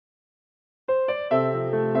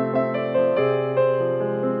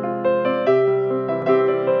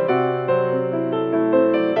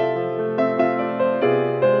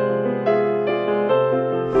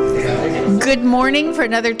Good morning for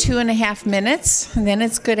another 2.5 minutes, and then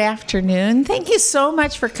it's good afternoon. Thank you so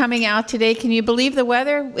much for coming out today. Can you believe the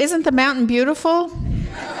weather? Isn't the mountain beautiful?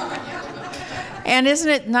 And isn't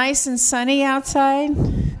it nice and sunny outside?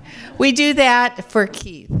 We do that for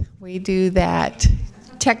Keith. We do that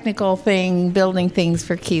technical thing, building things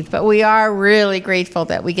for Keith. But we are really grateful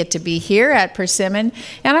that we get to be here at Persimmon.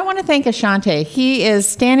 And I want to thank Ashante. He is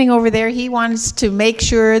standing over there. He wants to make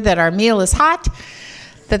sure that our meal is hot,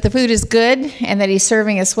 that the food is good, and that he's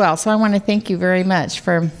serving us well. So I want to thank you very much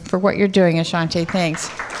for what you're doing, Ashante. Thanks.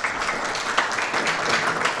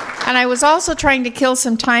 And I was also trying to kill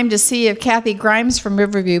some time to see if Kathy Grimes from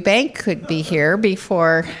Riverview Bank could be here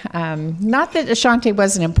before, not that Ashante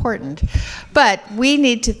wasn't important, but we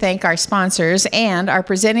need to thank our sponsors, and our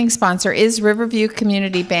presenting sponsor is Riverview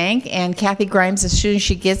Community Bank, and Kathy Grimes, as soon as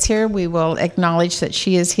she gets here, we will acknowledge that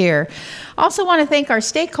she is here. Also want to thank our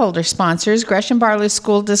stakeholder sponsors, Gresham Barlow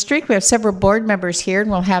School District. We have several board members here, and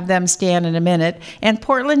we'll have them stand in a minute. And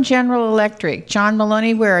Portland General Electric. John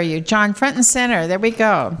Maloney, where are you? John, front and center. There we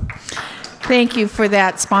go. Thank you for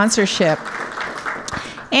that sponsorship.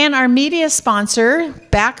 And our media sponsor,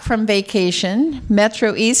 back from vacation,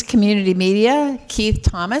 MetroEast Community Media, Keith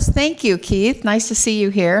Thomas. Thank you, Keith. Nice to see you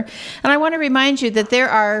here. And I want to remind you that there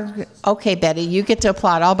are, okay, Betty, you get to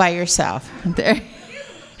applaud all by yourself. There.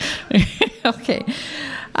 Okay.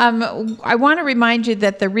 I want to remind you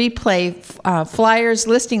that the replay flyers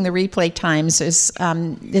listing the replay times is,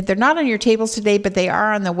 they're not on your tables today, but they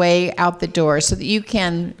are on the way out the door so that you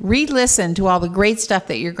can re-listen to all the great stuff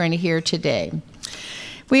that you're going to hear today.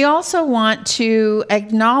 We also want to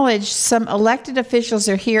acknowledge some elected officials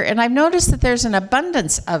are here, and I've noticed that there's an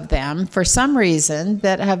abundance of them for some reason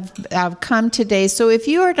that have come today. So if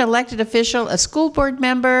you are an elected official, a school board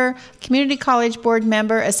member, community college board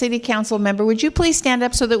member, a city council member, would you please stand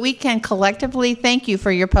up so that we can collectively thank you for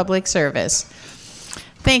your public service?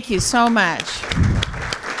 Thank you so much.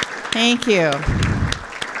 Thank you.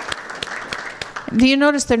 Do you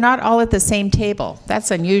notice they're not all at the same table?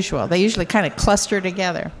 That's unusual. They usually kind of cluster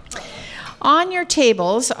together. On your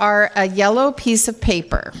tables are a yellow piece of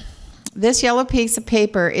paper. This yellow piece of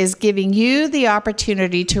paper is giving you the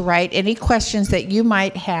opportunity to write any questions that you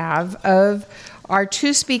might have of our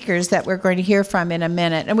two speakers that we're going to hear from in a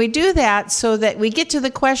minute. And we do that so that we get to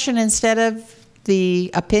the question instead of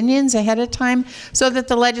the opinions ahead of time, so that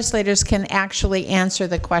the legislators can actually answer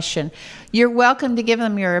the question. You're welcome to give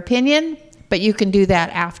them your opinion, but you can do that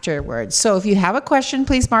afterwards. So if you have a question,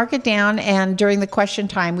 please mark it down, and during the question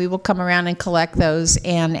time, we will come around and collect those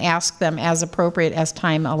and ask them as appropriate as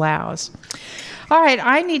time allows. All right,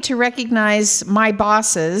 I need to recognize my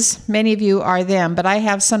bosses. Many of you are them, but I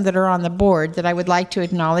have some that are on the board that I would like to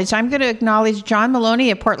acknowledge. I'm going to acknowledge John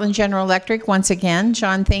Maloney at Portland General Electric once again.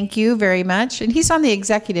 John, thank you very much. And he's on the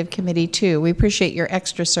executive committee too. We appreciate your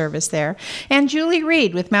extra service there. And Julie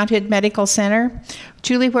Reed with Mount Hood Medical Center.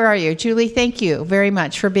 Julie, where are you? Julie, thank you very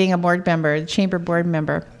much for being a board member, the chamber board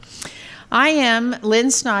member. I am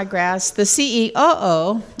Lynn Snodgrass, the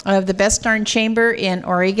CEO of the Best Darn Chamber in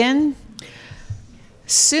Oregon.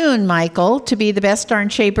 Soon, Michael, to be the best darn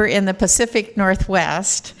chamber in the Pacific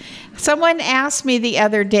Northwest. Someone asked me the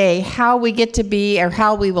other day how we get to be, or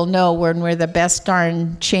how we will know when we're the best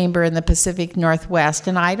darn chamber in the Pacific Northwest,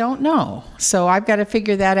 and I don't know. So I've got to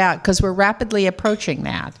figure that out because we're rapidly approaching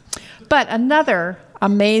that. But another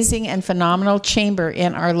amazing and phenomenal chamber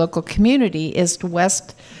in our local community is the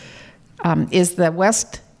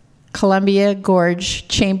West Columbia Gorge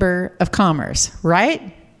Chamber of Commerce,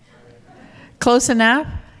 right? Close enough?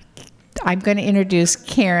 I'm going to introduce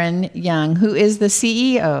Karen Young, who is the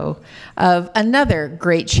CEO of another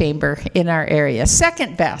great chamber in our area,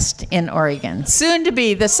 second best in Oregon, soon to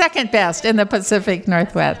be the second best in the Pacific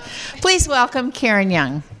Northwest. Please welcome Karen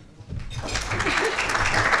Young.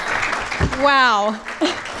 Wow.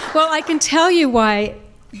 Well, I can tell you why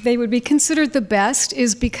they would be considered the best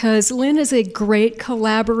is because Lynn is a great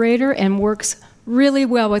collaborator and works really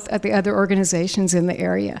well with the other organizations in the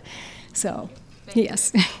area. So,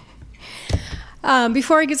 yes.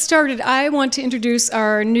 Before I get started, I want to introduce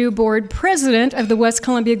our new board president of the West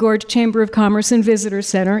Columbia Gorge Chamber of Commerce and Visitor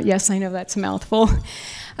Center. Yes, I know that's a mouthful.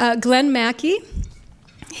 Glenn Mackey.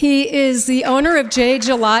 He is the owner of J.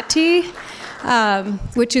 Gelati,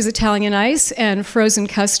 which is Italian ice and frozen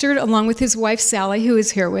custard, along with his wife Sally, who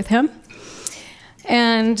is here with him.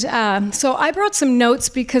 And so I brought some notes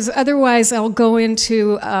because otherwise I'll go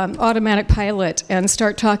into automatic pilot and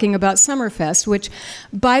start talking about Summerfest, which,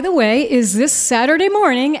 by the way, is this Saturday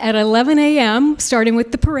morning at 11 a.m., starting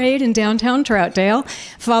with the parade in downtown Troutdale,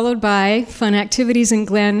 followed by fun activities in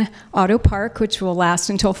Glen Auto Park, which will last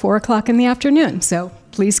until 4 o'clock in the afternoon. So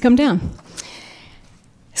please come down.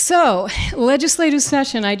 So, legislative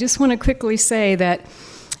session, I just want to quickly say that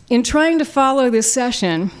in trying to follow this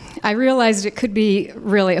session, I realized it could be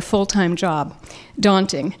really a full-time job,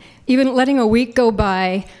 daunting. Even letting a week go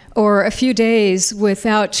by or a few days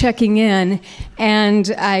without checking in,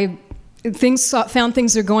 and I found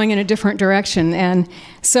things are going in a different direction. And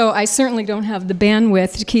so I certainly don't have the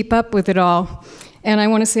bandwidth to keep up with it all. And I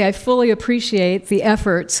want to say I fully appreciate the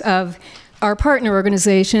efforts of our partner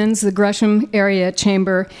organizations, the Gresham Area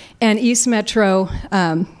Chamber and East Metro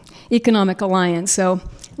Economic Alliance. So,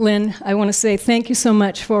 Lynn, I want to say thank you so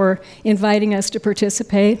much for inviting us to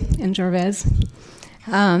participate, and Jarvez.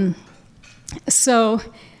 So,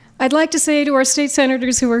 I'd like to say to our state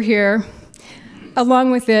senators who are here,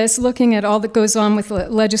 along with this, looking at all that goes on with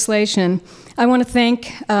legislation, I want to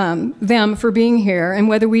thank them for being here. And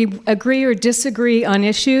whether we agree or disagree on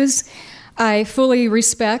issues, I fully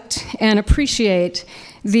respect and appreciate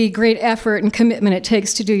the great effort and commitment it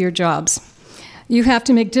takes to do your jobs. You have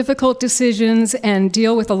to make difficult decisions and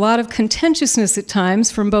deal with a lot of contentiousness at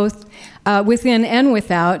times from both within and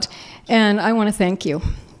without, and I want to thank you.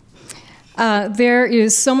 There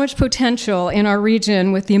is so much potential in our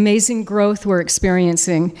region with the amazing growth we're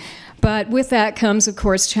experiencing, but with that comes, of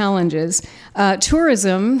course, challenges.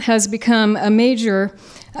 Tourism has become a major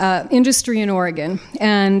industry in Oregon,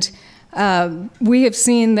 and we have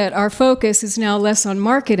seen that our focus is now less on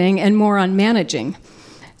marketing and more on managing.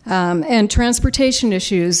 And transportation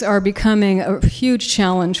issues are becoming a huge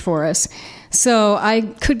challenge for us. So I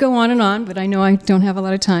could go on, but I know I don't have a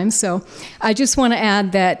lot of time. So I just want to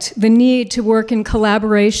add that the need to work in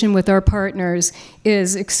collaboration with our partners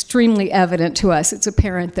is extremely evident to us. It's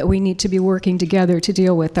apparent that we need to be working together to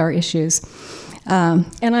deal with our issues.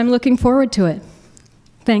 And I'm looking forward to it.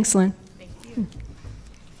 Thanks, Lynn. Thank you.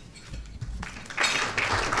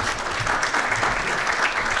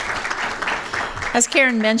 As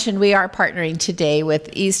Karen mentioned, we are partnering today with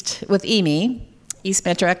EME, East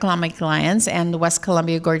Metro Economic Alliance, and the West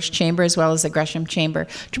Columbia Gorge Chamber, as well as the Gresham Chamber,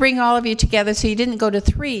 to bring all of you together so you didn't go to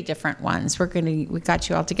 3 different ones. We got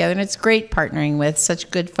you all together, and it's great partnering with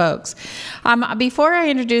such good folks. Before I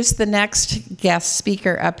introduce the next guest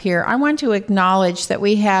speaker up here, I want to acknowledge that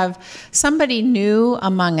we have somebody new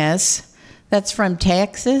among us that's from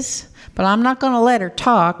Texas, but I'm not going to let her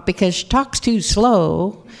talk because she talks too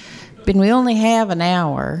slow. And we only have an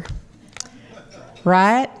hour,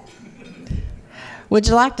 right? Would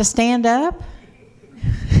you like to stand up?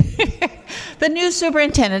 The new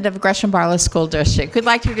superintendent of Gresham Barlow School District. We'd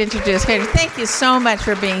like you to introduce her. Thank you so much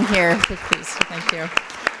for being here. Please, thank you.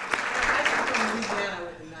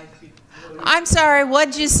 I'm sorry,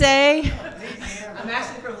 what'd you say? I'm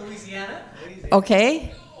actually from Louisiana.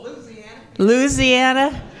 Okay.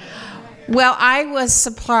 Louisiana. Well, I was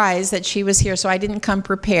surprised that she was here, so I didn't come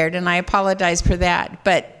prepared, and I apologize for that.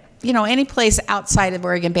 But, you know, any place outside of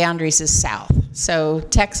Oregon boundaries is south. So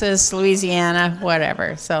Texas, Louisiana,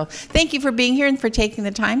 whatever. So thank you for being here and for taking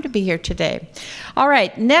the time to be here today. All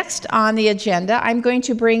right, next on the agenda, I'm going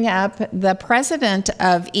to bring up the president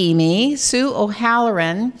of EME, Sue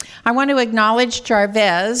O'Halloran. I want to acknowledge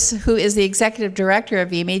Jarvez, who is the executive director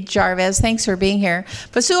of EME. Jarvez, thanks for being here.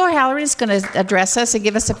 But Sue O'Halloran is going to address us and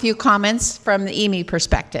give us a few comments from the EME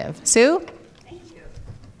perspective. Sue?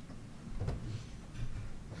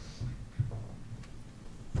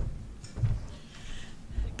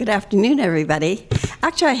 Good afternoon, everybody.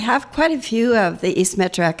 Actually, I have quite a few of the East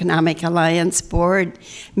Metro Economic Alliance board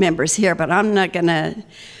members here, but I'm not going to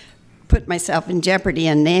put myself in jeopardy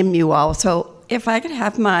and name you all. So if I could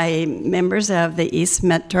have my members of the East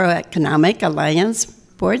Metro Economic Alliance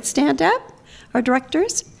board stand up, our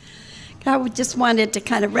directors. I just wanted to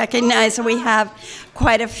kind of recognize that we have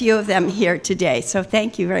quite a few of them here today, so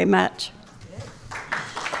thank you very much.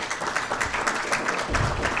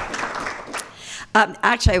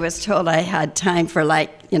 Actually, I was told I had time for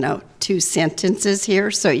 2 sentences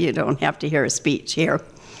here, so you don't have to hear a speech here.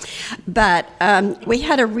 But we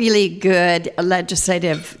had a really good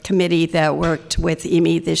legislative committee that worked with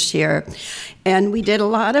EME this year, and we did a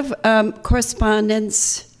lot of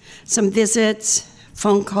correspondence, some visits,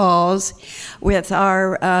 phone calls with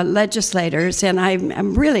our legislators, and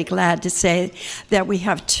I'm really glad to say that we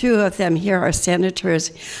have 2 of them here, our senators,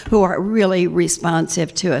 who are really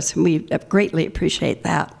responsive to us, and we greatly appreciate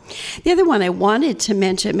that. The other one I wanted to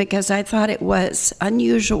mention, because I thought it was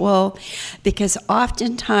unusual, because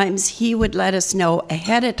oftentimes he would let us know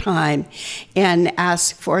ahead of time and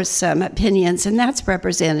ask for some opinions, and that's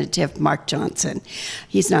Representative Mark Johnson.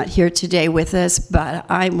 He's not here today with us, but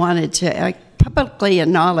I wanted to publicly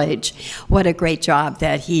acknowledge what a great job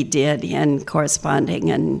that he did in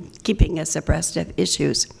corresponding and keeping us abreast of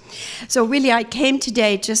issues. So really, I came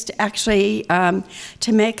today just actually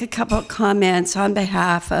to make a couple of comments on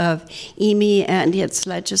behalf of EME and its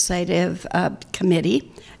legislative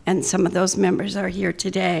committee, and some of those members are here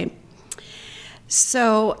today.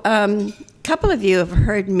 So a couple of you have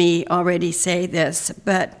heard me already say this,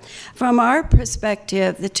 but from our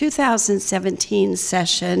perspective, the 2017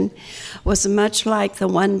 session was much like the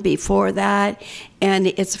one before that, and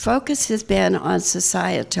its focus has been on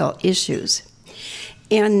societal issues.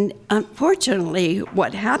 And unfortunately,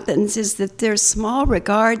 what happens is that there's small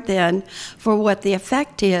regard then for what the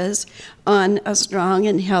effect is on a strong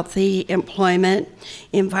and healthy employment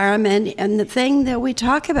environment, and the thing that we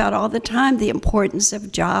talk about all the time, the importance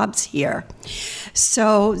of jobs here.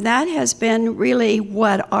 So that has been really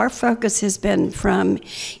what our focus has been from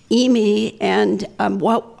EME, and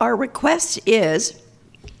what our request is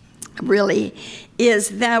really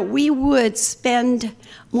is that we would spend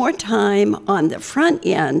more time on the front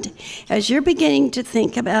end as you're beginning to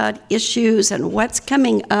think about issues and what's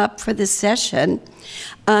coming up for the session.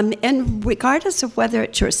 And regardless of whether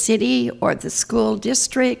it's your city or the school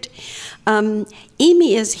district, EME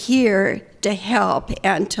is here to help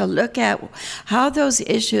and to look at how those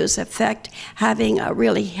issues affect having a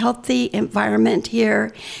really healthy environment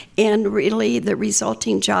here, and really the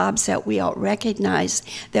resulting jobs that we all recognize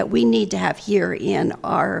that we need to have here in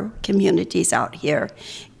our communities out here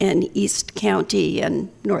in East County and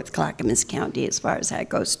North Clackamas County, as far as that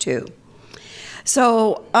goes too.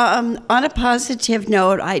 So on a positive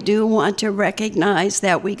note, I do want to recognize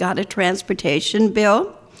that we got a transportation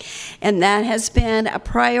bill, and that has been a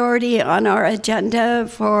priority on our agenda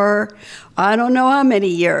for I don't know how many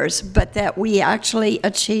years, but that we actually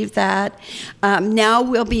achieved that. Now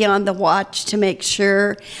we'll be on the watch to make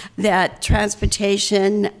sure that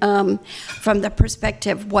transportation, from the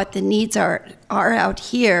perspective of what the needs are out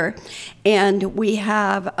here, and we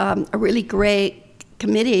have a really great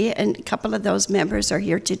committee, and a couple of those members are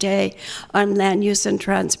here today, on land use and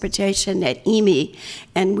transportation at EME,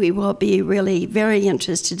 and we will be really very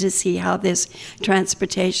interested to see how this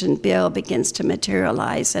transportation bill begins to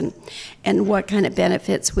materialize, and what kind of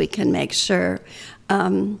benefits we can make sure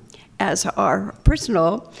as our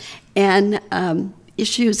personal and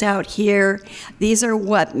issues out here. These are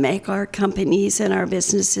what make our companies and our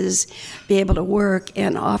businesses be able to work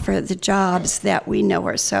and offer the jobs that we know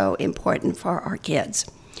are so important for our kids.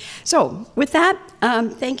 So with that,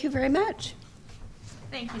 thank you very much.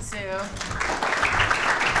 Thank you, Sue.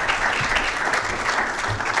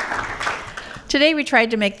 Today we tried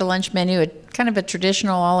to make the lunch menu kind of a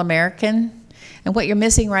traditional all-American. And what you're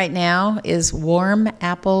missing right now is warm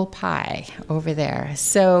apple pie over there.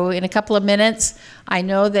 So in a couple of minutes, I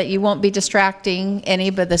know that you won't be distracting any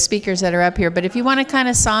but the speakers that are up here, but if you want to kind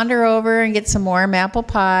of saunter over and get some warm apple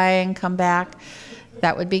pie and come back,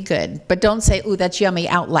 that would be good. But don't say, ooh, that's yummy,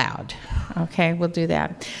 out loud. Okay, we'll do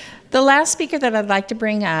that. The last speaker that I'd like to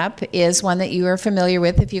bring up is one that you are familiar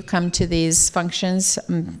with if you come to these functions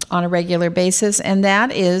on a regular basis, and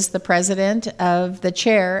that is the president of the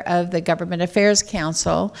chair of the Government Affairs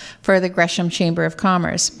Council for the Gresham Chamber of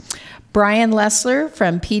Commerce. Brian Lessler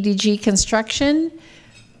from PDG Construction.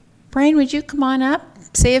 Brian, would you come on up,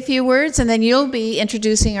 say a few words, and then you'll be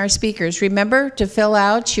introducing our speakers. Remember to fill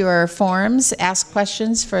out your forms, ask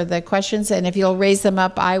questions for the questions, and if you'll raise them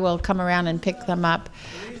up, I will come around and pick them up.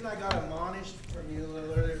 I got admonished from you a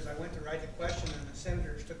little earlier is I went to write a question and the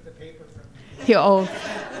senators took the paper from me. Oh,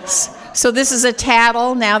 so this is a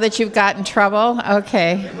tattle now that you've got in trouble?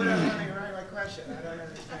 Okay. They wouldn't let me write my question. I don't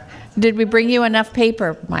understand. Did we bring you enough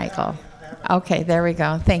paper, Michael? Okay, there we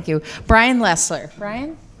go. Thank you. Brian Lessler.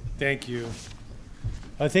 Brian? Thank you.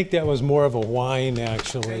 I think that was more of a whine,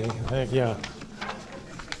 actually. Yeah.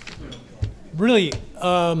 Really,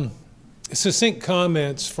 succinct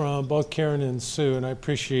comments from both Karen and Sue, and I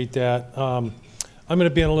appreciate that. I'm going to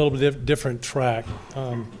be on a little bit different track,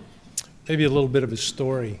 maybe a little bit of a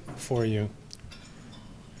story for you.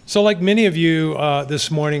 So like many of you, this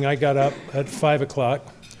morning I got up at 5 o'clock.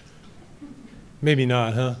 Maybe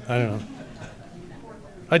not, huh? I don't know.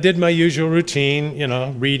 I did my usual routine, you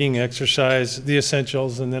know, reading, exercise, the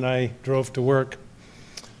essentials, and then I drove to work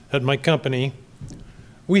at my company.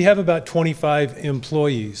 We have about 25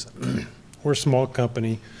 employees. We're a small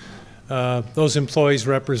company. Those employees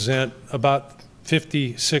represent about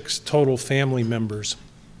 56 total family members.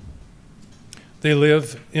 They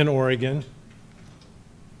live in Oregon,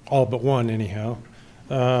 all but one anyhow.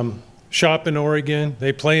 Shop in Oregon,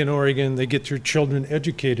 they play in Oregon, they get their children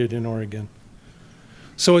educated in Oregon.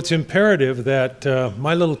 So it's imperative that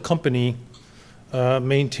my little company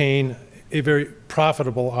maintain a very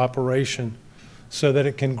profitable operation so that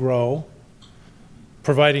it can grow,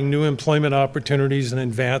 providing new employment opportunities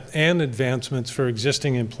and advancements for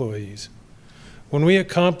existing employees. When we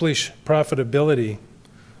accomplish profitability,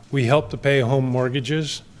 we help to pay home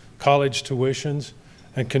mortgages, college tuitions,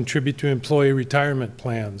 and contribute to employee retirement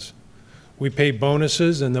plans. We pay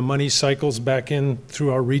bonuses and the money cycles back in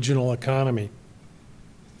through our regional economy.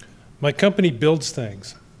 My company builds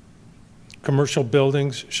things: commercial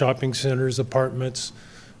buildings, shopping centers, apartments,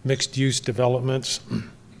 mixed-use developments,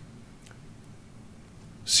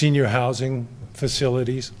 senior housing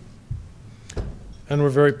facilities, and we're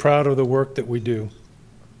very proud of the work that we do.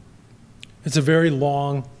 It's a very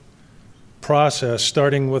long process,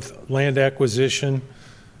 starting with land acquisition,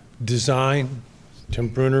 design, Tim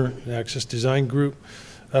Brunner, the Access Design Group,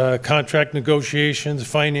 contract negotiations,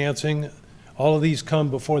 financing. All of these come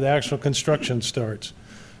before the actual construction starts.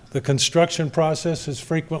 The construction process is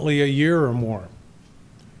frequently a year or more.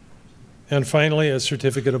 And finally, a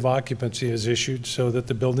certificate of occupancy is issued so that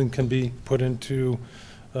the building can be put into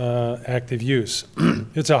active use.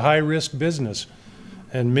 It's a high-risk business,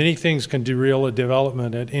 and many things can derail a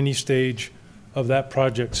development at any stage of that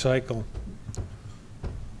project cycle.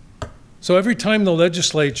 So every time the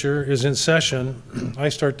legislature is in session, I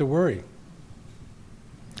start to worry.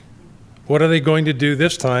 What are they going to do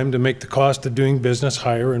this time to make the cost of doing business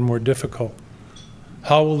higher and more difficult?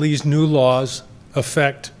 How will these new laws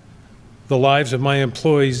affect the lives of my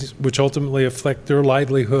employees, which ultimately affect their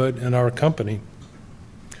livelihood and our company?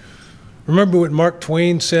 Remember what Mark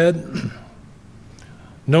Twain said?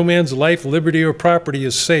 No man's life, liberty, or property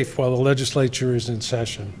is safe while the legislature is in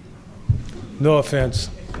session. No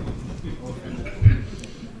offense.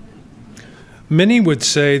 Many would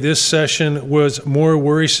say this session was more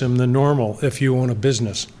worrisome than normal if you own a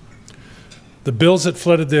business. The bills that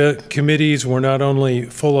flooded the committees were not only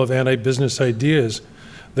full of anti-business ideas,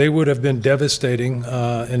 they would have been devastating,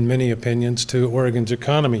 in many opinions, to Oregon's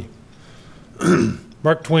economy.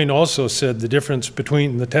 Mark Twain also said the difference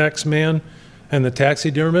between the tax man and the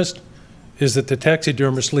taxidermist is that the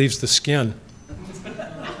taxidermist leaves the skin.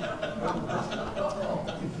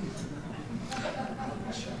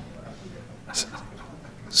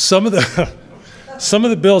 Some of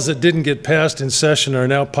the bills that didn't get passed in session are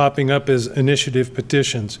now popping up as initiative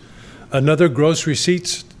petitions. Another gross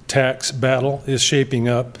receipts tax battle is shaping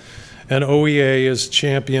up, and OEA is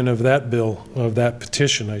champion of that bill, of that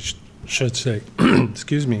petition, I should say.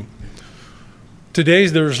 Excuse me. Today,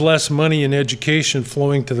 there's less money in education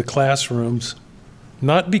flowing to the classrooms,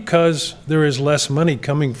 not because there is less money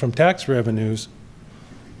coming from tax revenues,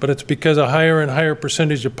 but it's because a higher and higher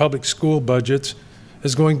percentage of public school budgets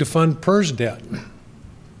is going to fund PERS debt.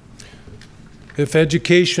 If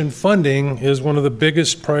education funding is one of the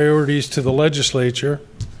biggest priorities to the legislature,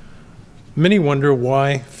 many wonder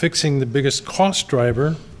why fixing the biggest cost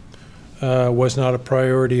driver was not a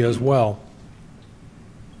priority as well.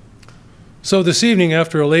 So this evening,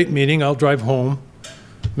 after a late meeting, I'll drive home,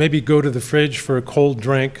 maybe go to the fridge for a cold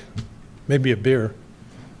drink, maybe a beer,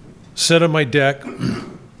 sit on my deck,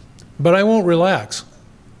 but I won't relax.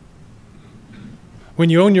 When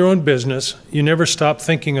you own your own business, you never stop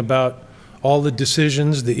thinking about all the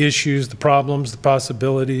decisions, the issues, the problems, the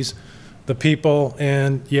possibilities, the people,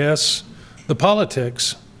 and yes, the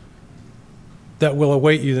politics that will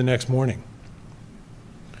await you the next morning.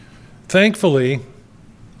 Thankfully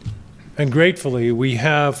and gratefully, we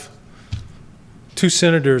have two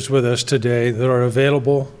senators with us today that are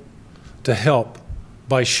available to help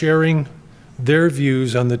by sharing their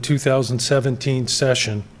views on the 2017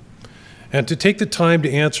 session and to take the time to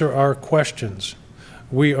answer our questions.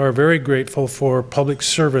 We are very grateful for public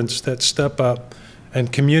servants that step up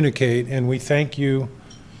and communicate, and we thank you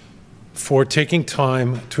for taking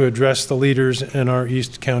time to address the leaders in our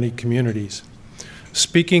East County communities.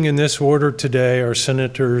 Speaking in this order today are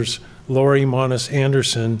Senators Laurie Monnes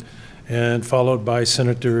Anderson and followed by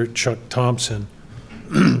Senator Chuck Thomsen.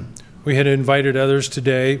 We had invited others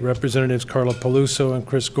today. Representatives Carla Peluso and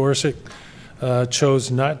Chris Gorsuch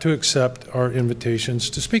chose not to accept our invitations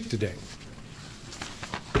to speak today.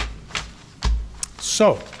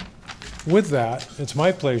 So, with that, it's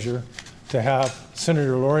my pleasure to have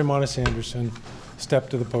Senator Laurie Monnes Anderson step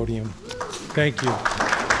to the podium. Thank you.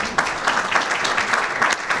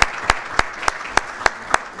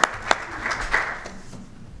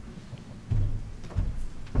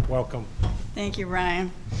 Welcome. Thank you,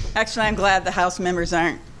 Ryan. Actually, I'm glad the House members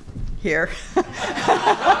aren't here.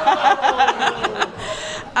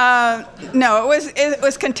 No, it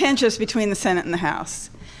was contentious between the Senate and the House.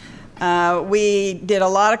 We did a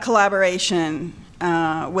lot of collaboration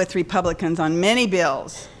with Republicans on many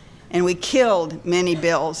bills, and we killed many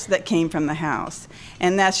bills that came from the House.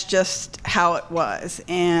 And that's just how it was.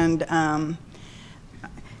 And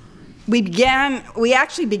we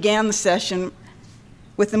actually began the session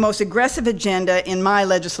with the most aggressive agenda in my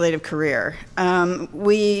legislative career.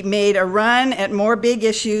 We made a run at more big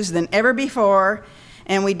issues than ever before,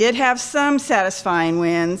 and we did have some satisfying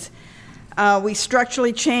wins. We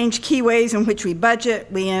structurally changed key ways in which we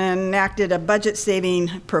budget. We enacted a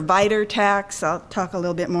budget-saving provider tax. I'll talk a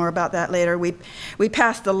little bit more about that later. We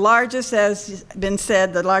passed the largest, as has been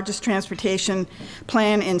said, the largest transportation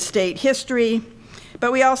plan in state history.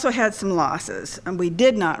 But we also had some losses. We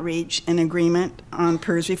did not reach an agreement on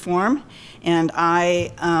PERS reform, and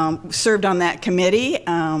I served on that committee.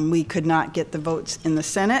 We could not get the votes in the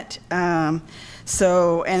Senate. And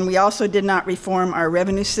we also did not reform our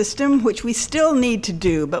revenue system, which we still need to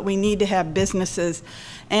do, but we need to have businesses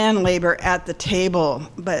and labor at the table.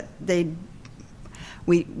 But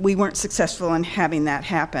we weren't successful in having that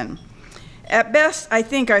happen. At best, I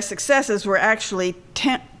think our successes were actually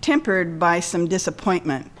tempered by some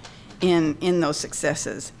disappointment in those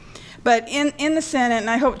successes. But in the Senate, and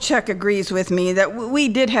I hope Chuck agrees with me, that we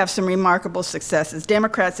did have some remarkable successes.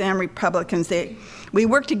 Democrats and Republicans, we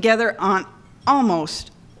worked together on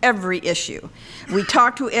almost every issue. We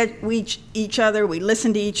talked to each other, we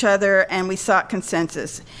listened to each other, and we sought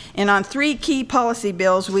consensus. And on 3 key policy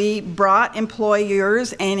bills, we brought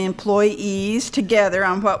employers and employees together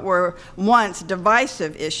on what were once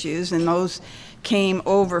divisive issues, and those came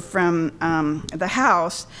over from the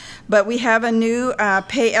House. But we have a new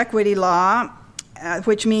pay equity law,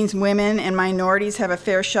 which means women and minorities have a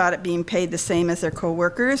fair shot at being paid the same as their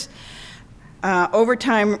co-workers.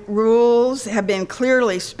 Overtime rules have been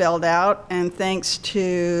clearly spelled out, and thanks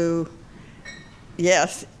to,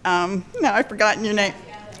 yes, now I've forgotten your name.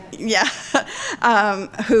 Yeah,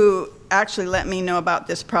 who actually let me know about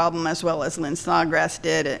this problem, as well as Lynn Snodgrass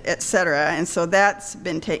did, et cetera. And so that's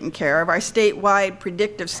been taken care of. Our statewide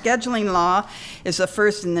predictive scheduling law is the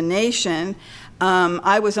first in the nation.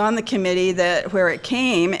 I was on the committee where it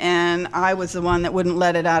came, and I was the one that wouldn't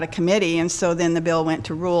let it out of committee, and so then the bill went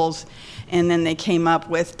to rules, and then they came up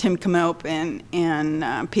with Tim Camope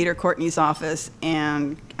and Peter Courtney's office,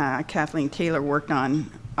 and Kathleen Taylor worked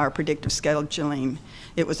on our predictive scheduling.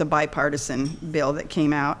 It was a bipartisan bill that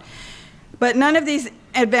came out. But none of these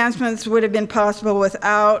advancements would have been possible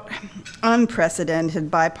without unprecedented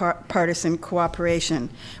bipartisan cooperation.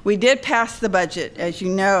 We did pass the budget. As you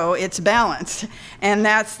know, it's balanced, and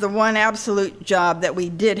that's the one absolute job that we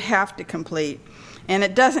did have to complete. And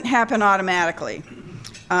it doesn't happen automatically.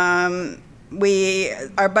 Our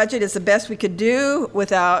budget is the best we could do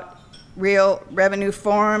without real revenue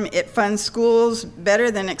form. It funds schools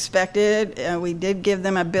better than expected. We did give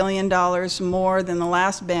them $1 billion more than the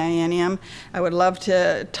last biennium. I would love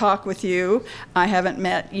to talk with you. I haven't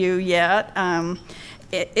met you yet.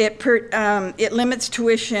 It limits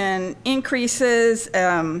tuition increases,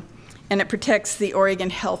 and it protects the Oregon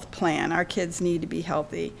Health Plan. Our kids need to be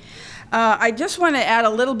healthy. I just want to add a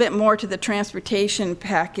little bit more to the transportation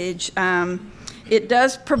package. It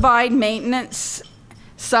does provide maintenance,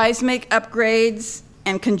 seismic upgrades,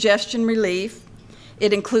 and congestion relief.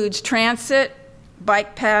 It includes transit,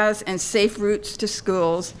 bike paths, and safe routes to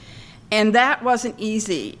schools. And that wasn't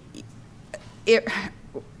easy.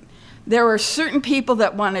 There were certain people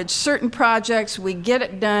that wanted certain projects. We get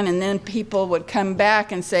it done, and then people would come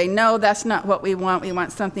back and say, no, that's not what we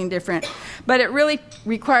want something different. But it really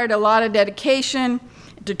required a lot of dedication,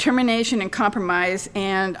 determination, and compromise,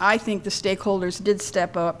 and I think the stakeholders did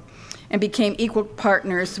step up and became equal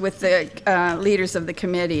partners with the leaders of the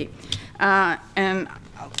committee. And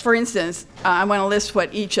for instance, I want to list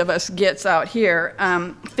what each of us gets out here.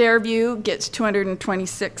 Fairview gets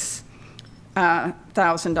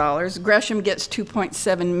 $226,000. Gresham gets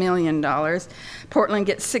 $2.7 million. Portland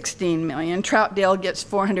gets $16 million. Troutdale gets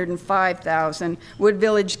 $405,000. Wood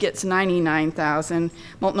Village gets $99,000.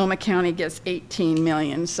 Multnomah County gets $18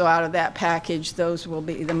 million. So out of that package, those will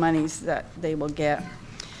be the monies that they will get.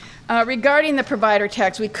 Regarding the provider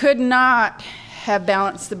tax, we could not have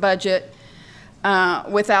balanced the budget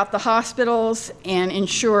without the hospitals and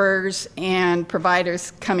insurers and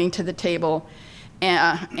providers coming to the table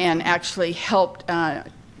and actually helped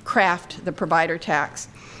craft the provider tax.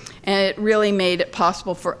 And it really made it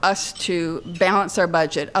possible for us to balance our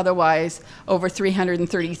budget. Otherwise, over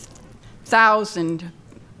 330,000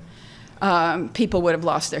 people would have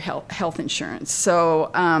lost their health insurance. So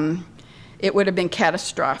it would have been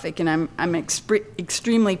catastrophic, and I'm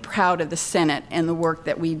extremely proud of the Senate and the work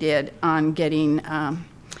that we did on getting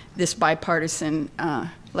this bipartisan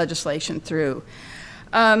legislation through.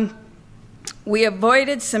 We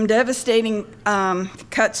avoided some devastating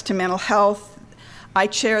cuts to mental health. I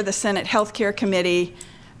chair the Senate Healthcare Committee,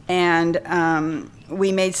 and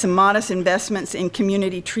we made some modest investments in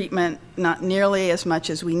community treatment, not nearly as much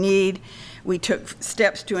as we need. We took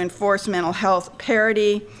steps to enforce mental health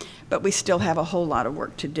parity, but we still have a whole lot of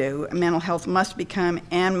work to do. Mental health must become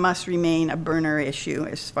and must remain a burner issue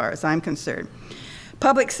as far as I'm concerned.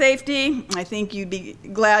 Public safety, I think you'd be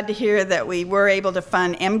glad to hear that we were able to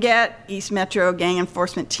fund MGET, East Metro Gang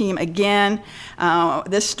Enforcement Team, again.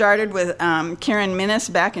 This started with Karen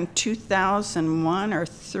Minnis back in 2001 or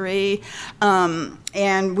 3,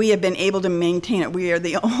 and we have been able to maintain it. We are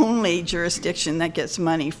the only jurisdiction that gets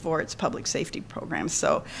money for its public safety program,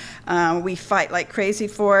 so we fight like crazy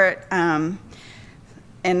for it, and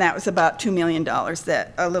that was about $2 million,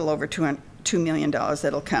 a little over $2 million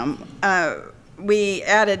that'll come. We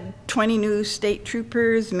added 20 new state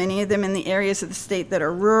troopers, many of them in the areas of the state that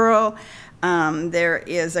are rural. There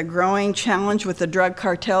is a growing challenge with the drug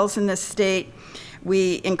cartels in this state.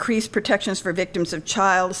 We increased protections for victims of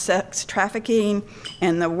child sex trafficking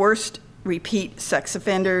and the worst repeat sex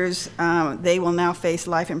offenders. They will now face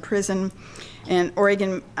life in prison. And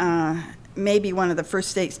Oregon may be one of the first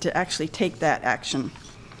states to actually take that action.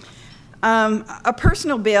 A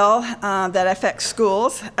personal bill that affects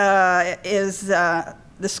schools is the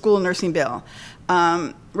school nursing bill.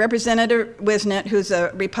 Representative Wisnett, who's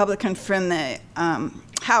a Republican from the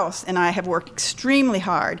House, and I have worked extremely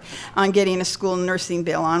hard on getting a school nursing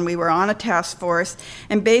bill on. We were on a task force,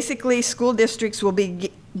 and basically school districts will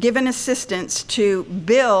be given assistance to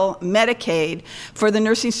bill Medicaid for the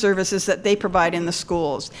nursing services that they provide in the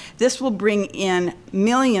schools. This will bring in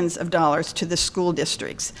millions of dollars to the school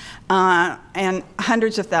districts and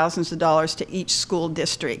hundreds of thousands of dollars to each school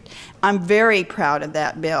district. I'm very proud of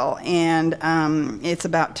that bill, and it's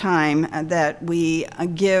about time that we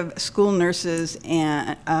give school nurses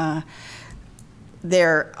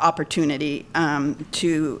their opportunity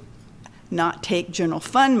to not take general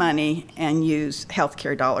fund money and use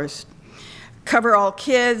healthcare dollars. Cover all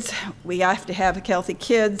kids. We have to have healthy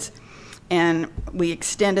kids, and we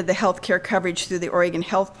extended the healthcare coverage through the Oregon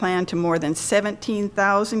Health Plan to more than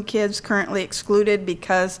 17,000 kids currently excluded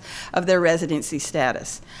because of their residency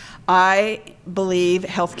status. I believe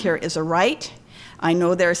healthcare is a right. I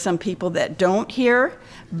know there are some people that don't here,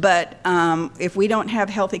 but if we don't have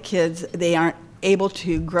healthy kids, they aren't able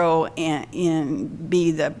to grow and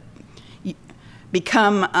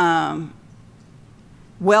become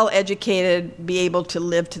well-educated, be able to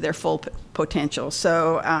live to their full potential.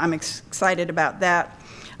 So I'm excited about that.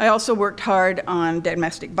 I also worked hard on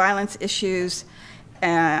domestic violence issues.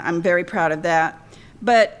 I'm very proud of that.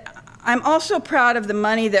 But I'm also proud of the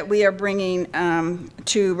money that we are bringing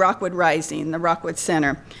to Rockwood Rising, the Rockwood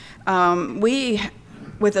Center.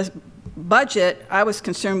 With a budget, I was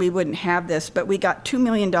concerned we wouldn't have this, but we got $2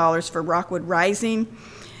 million for Rockwood Rising.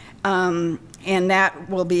 And that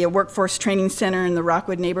will be a workforce training center in the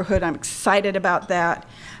Rockwood neighborhood. I'm excited about that.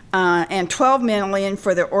 And $12 million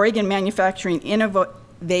for the Oregon Manufacturing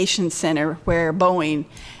Innovation Center, where Boeing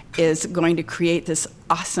is going to create this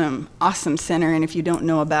awesome, awesome center. And if you don't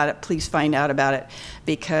know about it, please find out about it,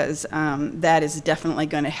 because that is definitely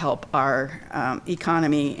going to help our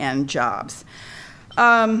economy and jobs.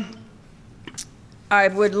 I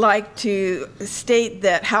would like to state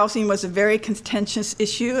that housing was a very contentious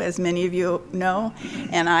issue, as many of you know,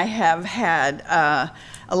 and I have had a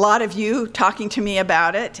lot of you talking to me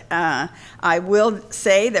about it. I will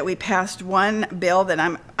say that we passed one bill that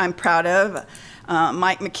I'm proud of.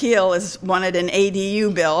 Mike McKeel wanted an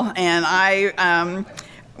ADU bill, and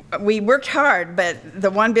we worked hard, but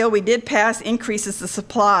the one bill we did pass increases the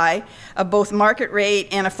supply of both market rate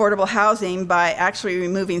and affordable housing by actually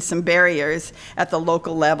removing some barriers at the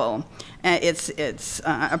local level. It's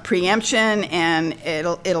a preemption, and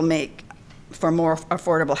it'll make for more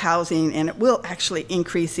affordable housing, and it will actually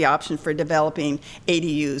increase the option for developing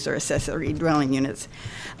ADUs, or accessory dwelling units.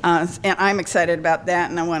 And I'm excited about that,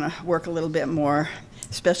 and I want to work a little bit more,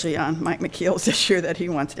 especially on Mike McKeel's issue that he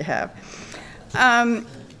wants to have.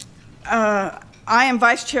 I am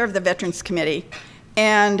vice chair of the Veterans Committee,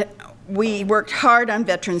 and we worked hard on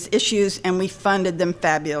veterans issues, and we funded them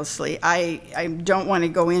fabulously. I don't want to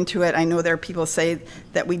go into it. I know there are people say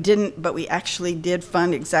that we didn't, but we actually did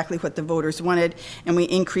fund exactly what the voters wanted, and we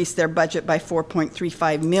increased their budget by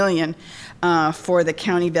 $4.35 million for the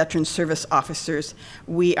county veteran service officers.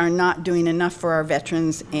 We are not doing enough for our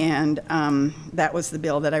veterans, and that was the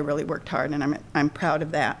bill that I really worked hard, and I'm proud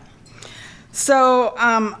of that. So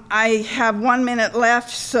I have 1 minute left,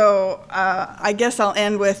 so I guess I'll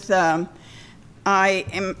end with I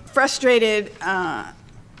am frustrated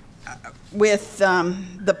with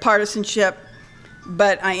the partisanship,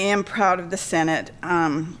 but I am proud of the Senate,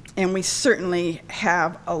 and we certainly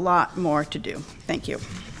have a lot more to do. Thank you.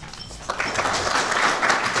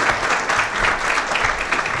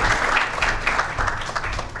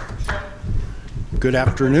 Good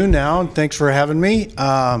afternoon now, and thanks for having me.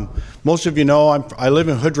 Most of you know I live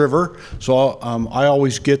in Hood River, so I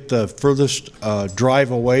always get the furthest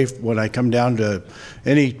drive away when I come down to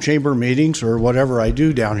any chamber meetings or whatever I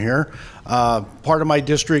do down here. Part of my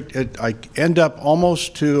district, I end up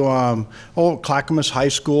almost to Clackamas High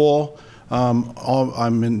School.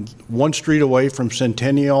 I'm in one street away from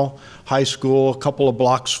Centennial High School, a couple of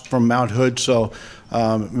blocks from Mount Hood, so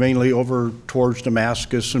mainly over towards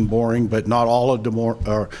Damascus and Boring, but not all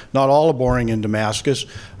of Boring and Damascus.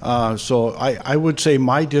 So I would say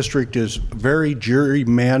my district is very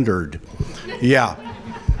gerrymandered. Yeah.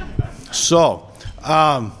 So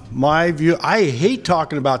my view, I hate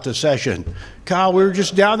talking about the session. Kyle, we were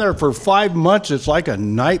just down there for 5 months. It's like a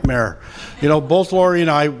nightmare. You know, both Laurie and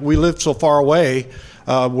I, we live so far away.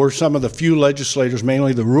 We're some of the few legislators,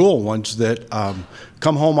 mainly the rural ones, that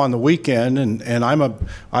come home on the weekend. And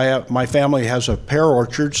my family has a pear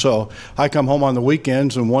orchard, so I come home on the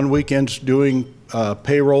weekends. And one weekend's doing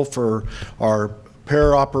payroll for our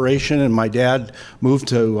pear operation, and my dad moved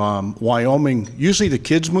to Wyoming. Usually the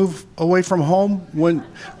kids move away from home when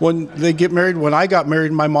they get married. When I got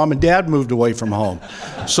married, my mom and dad moved away from home.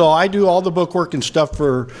 So I do all the bookwork and stuff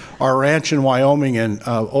for our ranch in Wyoming. And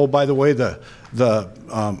oh, by the way, the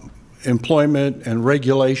employment and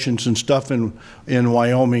regulations and stuff in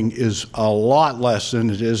Wyoming is a lot less than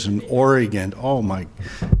it is in Oregon. Oh my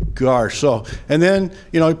gosh. So, and then,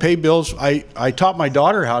 you know, pay bills. I taught my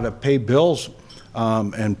daughter how to pay bills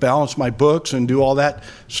and balance my books and do all that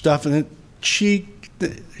stuff. And then she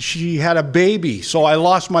had a baby, so I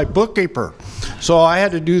lost my bookkeeper. So I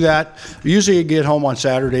had to do that. Usually I get home on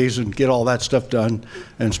Saturdays and get all that stuff done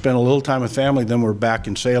and spend a little time with family. Then we're back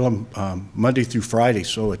in Salem Monday through Friday.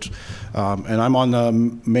 So it's, and I'm on the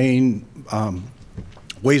main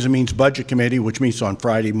Ways and Means Budget Committee, which meets on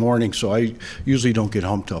Friday morning, so I usually don't get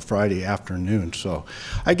home till Friday afternoon. So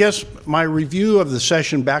I guess my review of the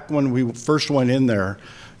session back when we first went in there,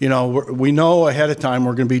 you know, we know ahead of time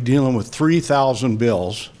we're going to be dealing with 3,000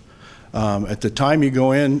 bills. At the time you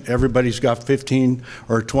go in, everybody's got 15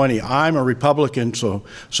 or 20. I'm a Republican, so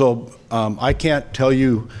I can't tell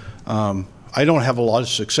you, I don't have a lot of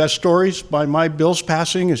success stories by my bills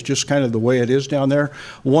passing. It's just kind of the way it is down there.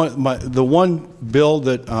 The one bill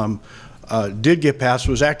that did get passed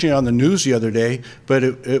was actually on the news the other day, but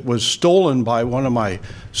it was stolen by one of my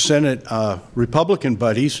Senate Republican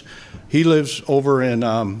buddies. He lives over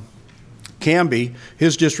in Canby.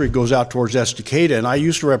 His district goes out towards Estacada, and I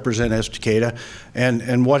used to represent Estacada.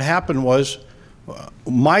 And what happened was,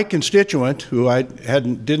 my constituent, who I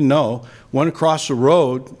didn't know, went across the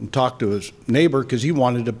road and talked to his neighbor because he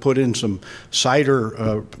wanted to put in some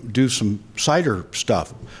cider, do some cider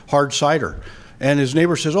stuff, hard cider. And his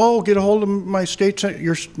neighbor says, "Oh, get a hold of my state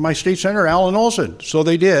senator, Alan Olson." So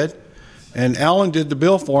they did. And Alan did the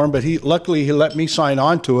bill for him, but luckily he let me sign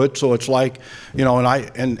on to it. So it's like, you know,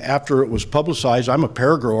 and after it was publicized, I'm a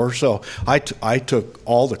pear grower, so I took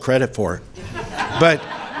all the credit for it. But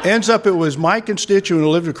ends up it was my constituent who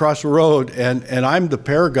lived across the road, and I'm the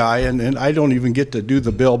pear guy, and I don't even get to do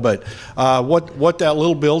the bill. But what that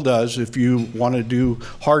little bill does, if you want to do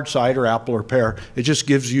hard cider, apple or pear, it just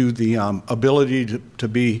gives you the ability to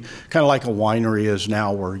be kind of like a winery is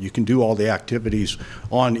now, where you can do all the activities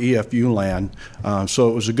on EFU land. So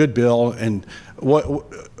it was a good bill. And what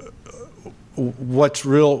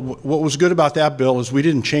was good about that bill is we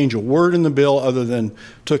didn't change a word in the bill other than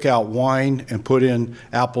took out wine and put in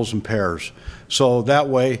apples and pears. So that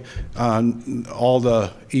way all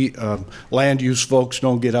the land use folks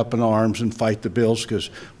don't get up in arms and fight the bills, because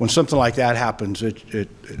when something like that happens, a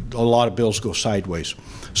lot of bills go sideways.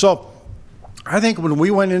 So I think when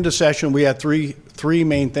we went into session, we had three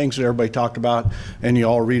main things that everybody talked about, and you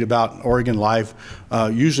all read about Oregon Live.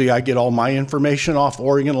 Usually I get all my information off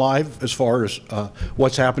Oregon Live as far as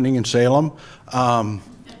what's happening in Salem.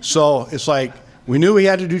 So it's like, we knew we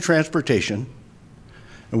had to do transportation,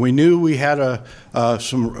 and we knew we had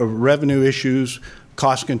some revenue issues,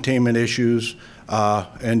 cost containment issues,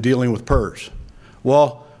 and dealing with PERS.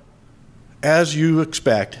 Well, as you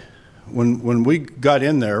expect, when we got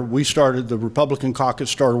in there, the Republican caucus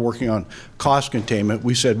started working on cost containment.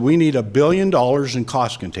 We said we need $1 billion in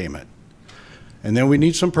cost containment. And then we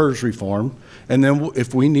need some PERS reform. And then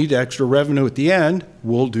if we need extra revenue at the end,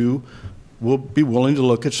 we'll be willing to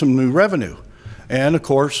look at some new revenue. And of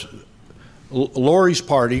course, Laurie's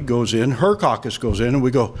party goes in, her caucus goes in, and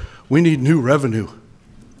we go, we need new revenue.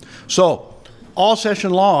 So all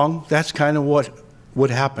session long, that's kind of what would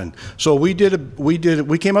happen. So we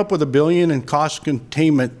came up with $1 billion in cost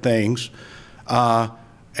containment things, and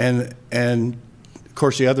of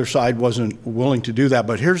course the other side wasn't willing to do that.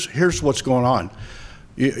 But here's what's going on.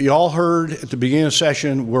 You all heard at the beginning of the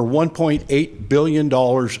session, we're $1.8 billion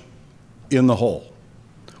in the hole.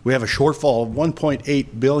 We have a shortfall of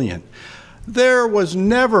 $1.8 billion. There was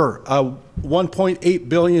never a $1.8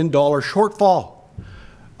 billion shortfall.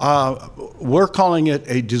 We're calling it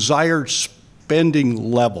a desired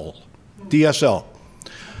spending level, DSL.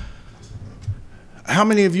 How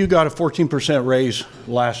many of you got a 14% raise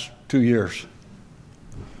last 2 years?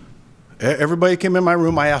 Everybody came in my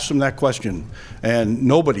room, I asked them that question, and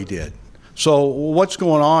nobody did. So what's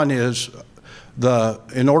going on is,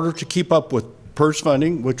 in order to keep up with PERS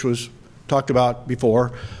funding, which was talked about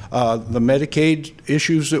before, the Medicaid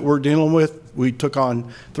issues that we're dealing with, we took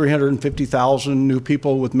on 350,000 new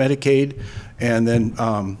people with Medicaid, and then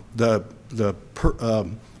the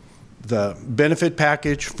benefit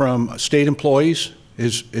package from state employees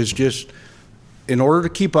is just, in order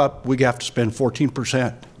to keep up, we have to spend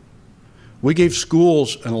 14%. We gave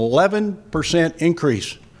schools an 11%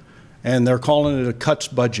 increase, and they're calling it a cuts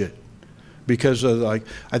budget because of, like,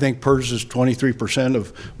 I think PERS is 23%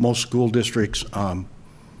 of most school districts'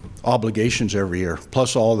 obligations every year,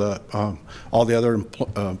 plus all the other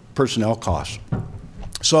personnel costs.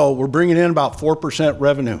 So we're bringing in about 4%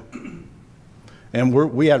 revenue, and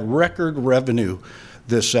we had record revenue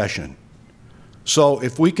this session. So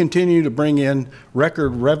if we continue to bring in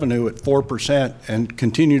record revenue at 4% and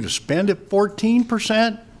continue to spend at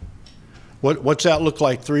 14%, what's that look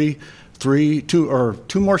like? Two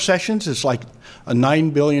more sessions? It's like a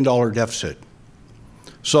 $9 billion deficit.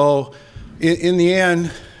 So in the end,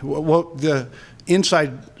 what the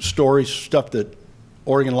inside story stuff that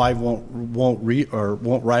Oregon Live won't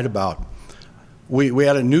write about. We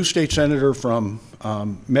had a new state senator from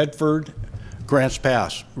Medford, Grants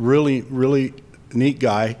Pass, really neat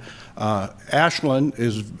guy. Ashland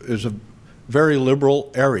is a very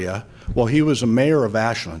liberal area. Well, he was a mayor of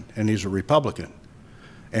Ashland, and he's a Republican.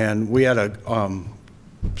 And we had a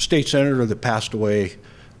state senator that passed away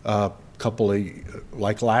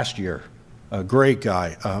like last year. A great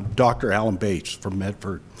guy, Dr. Alan Bates from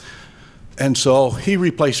Medford. And so he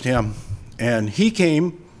replaced him, and he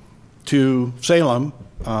came to Salem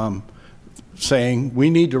saying, we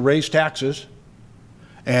need to raise taxes,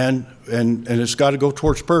 and it's got to go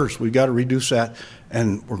towards PERS. We've got to reduce that.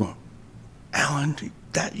 And we're going, Alan,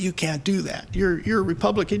 you can't do that. You're a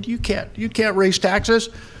Republican. You can't raise taxes.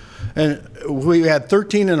 And we had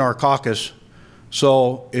 13 in our caucus.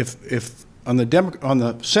 So if on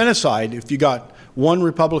the Senate side, if you got one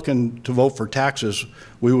Republican to vote for taxes,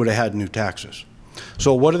 we would have had new taxes.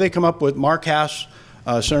 So what do they come up with? Mark Hass,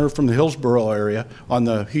 senator from the Hillsborough area,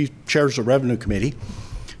 he chairs the Revenue Committee.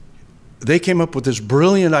 They came up with this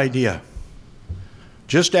brilliant idea.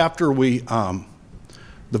 Just after the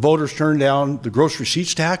voters turned down the gross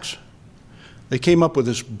receipts tax, they came up with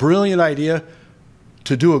this brilliant idea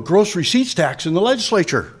to do a gross receipts tax in the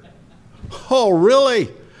legislature. Oh, really?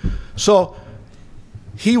 So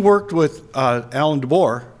he worked with Alan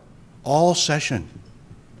DeBoer all session,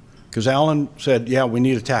 because Alan said, yeah, we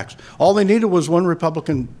need a tax. All they needed was one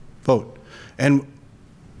Republican vote. And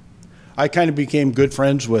I kind of became good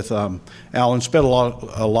friends with Alan, spent a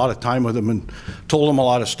lot of time with him and told him a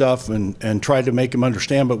lot of stuff and tried to make him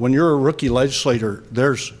understand. But when you're a rookie legislator,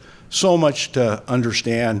 there's so much to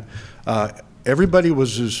understand. Everybody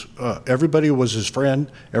was his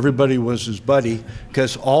friend, everybody was his buddy,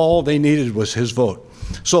 because all they needed was his vote.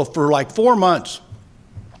 So for like 4 months,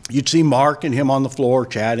 you'd see Mark and him on the floor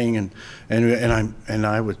chatting, and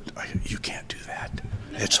I would, you can't do that.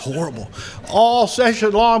 It's horrible. All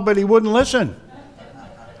session long, but he wouldn't listen.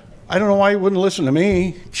 I don't know why he wouldn't listen to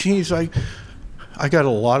me. Geez, I got a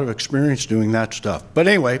lot of experience doing that stuff. But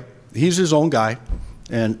anyway, he's his own guy,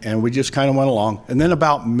 and we just kind of went along. And then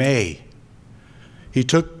about May, he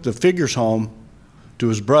took the figures home to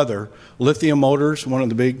his brother, Lithium Motors, one of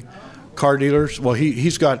the big car dealers. Well,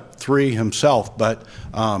 he's got 3 himself, but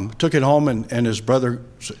took it home, and his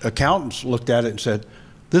brother's accountants looked at it and said,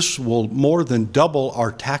 this will more than double our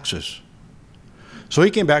taxes. So he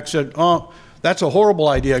came back and said, oh, that's a horrible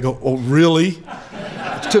idea. I go, oh, really?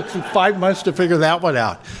 It took 5 months to figure that one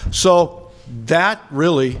out. So that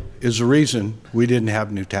really is the reason we didn't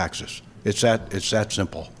have new taxes. It's that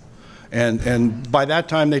simple. And by that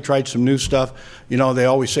time, they tried some new stuff. You know, they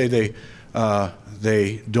always say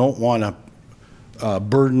they don't want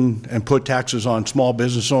burden and put taxes on small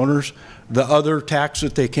business owners. The other tax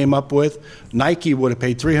that they came up with, Nike would have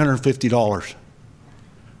paid $350.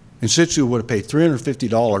 And Sitsu would have paid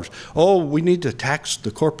 $350. Oh, we need to tax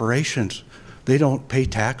the corporations. They don't pay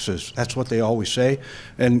taxes. That's what they always say.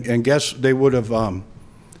 And guess they would have,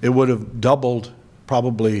 it would have doubled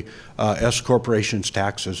probably S corporations'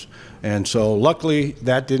 taxes. And so luckily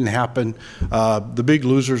that didn't happen. The big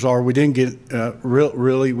losers are we didn't get,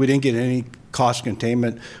 really, we didn't get any cost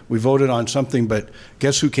containment. We voted on something, but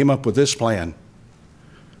guess who came up with this plan?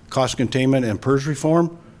 Cost containment and PERS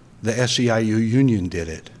reform? The SEIU union did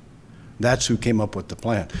it. That's who came up with the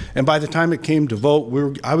plan. And by the time it came to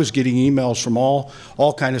vote, I was getting emails from all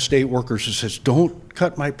kind of state workers that says, don't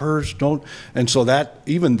cut my PERS, don't. And so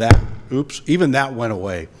even that went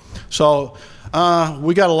away. So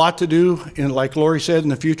we got a lot to do, and like Laurie said, in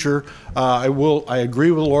the future. I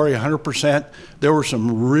agree with Laurie 100%. There were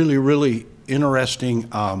some really, really interesting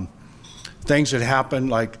things that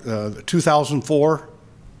happened, like 2004,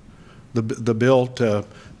 the bill to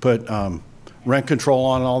put rent control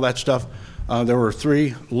on and all that stuff. There were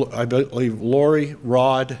three, I believe, Laurie,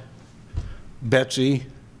 Rod, Betsy,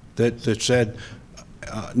 that said,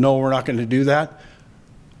 no, we're not going to do that.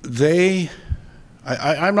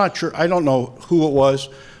 I'm not sure, I don't know who it was.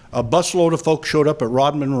 A busload of folks showed up at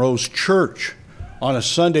Rod Monroe's church on a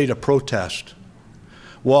Sunday to protest.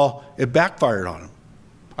 Well, it backfired on them.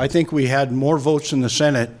 I think we had more votes in the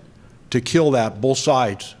Senate to kill that, both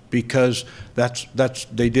sides, because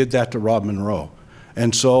they did that to Rod Monroe.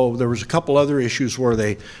 And so there was a couple other issues where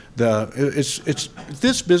this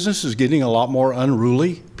business is getting a lot more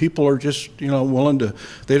unruly. People are just, willing to,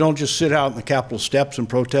 they don't just sit out in the Capitol steps and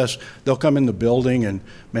protest. They'll come in the building and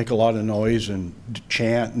make a lot of noise and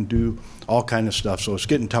chant and do all kind of stuff. So it's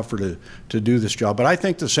getting tougher to do this job. But I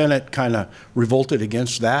think the Senate kind of revolted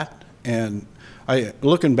against that. And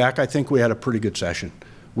looking back, I think we had a pretty good session.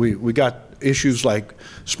 We got issues like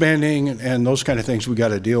spending and those kind of things we got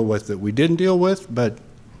to deal with that we didn't deal with, but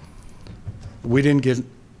we didn't get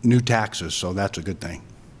new taxes, so that's a good thing.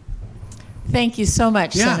 Thank you so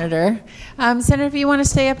much, Yeah. Senator. Senator, if you want to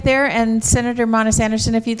stay up there, and Senator Monnes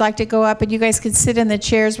Anderson, if you'd like to go up, and you guys can sit in the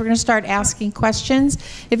chairs. We're going to start asking questions.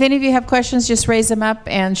 If any of you have questions, just raise them up,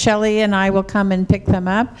 and Shelley and I will come and pick them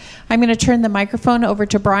up. I'm going to turn the microphone over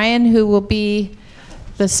to Brian, who will be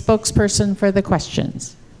the spokesperson for the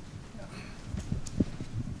questions.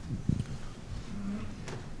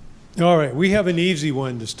 All right, we have an easy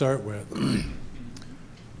one to start with.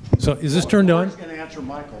 So is this turned on? Who's going to answer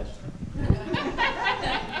Michael's?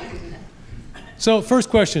 So first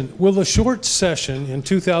question, will the short session in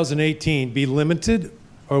 2018 be limited,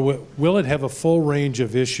 or will it have a full range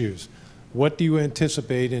of issues? What do you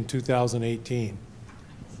anticipate in 2018?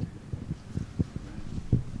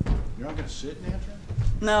 You're not going to sit and answer?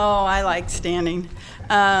 No, I like standing.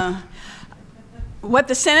 What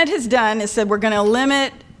the Senate has done is said we're going to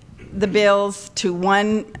limit the bills to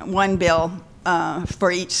one bill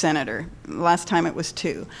for each senator. Last time it was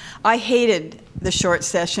 2. I hated the short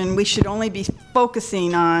session. We should only be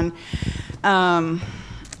focusing on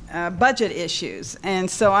budget issues. And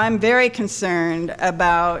so I'm very concerned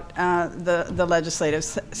about the legislative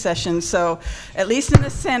session. So at least in the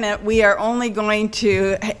Senate, we are only going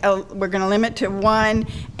to, we're going to limit to 1,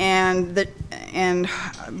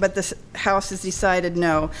 but the House has decided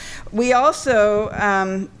no. We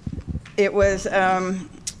also, it was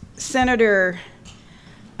Senator,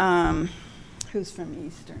 who's from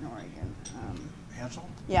Eastern Oregon? Hansel?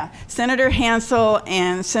 Yeah, Senator Hansel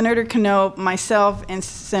and Senator Knopp, myself, and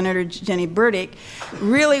Senator Jenny Burdick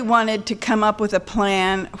really wanted to come up with a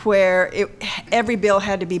plan where every bill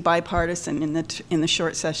had to be bipartisan in the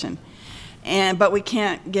short session, but we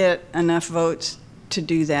can't get enough votes to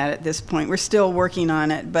do that at this point. We're still working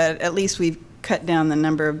on it, but at least we've cut down the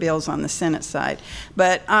number of bills on the Senate side.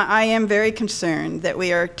 But I am very concerned that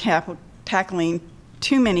we are tackling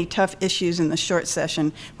too many tough issues in the short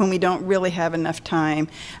session when we don't really have enough time.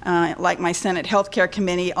 Like my Senate Healthcare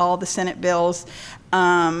Committee, all the Senate bills,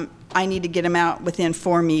 I need to get them out within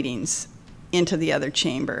 4 meetings into the other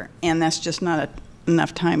chamber, and that's just not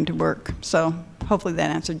enough time to work. So hopefully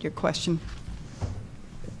that answered your question.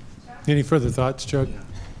 Any further thoughts, Chuck?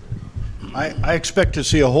 I expect to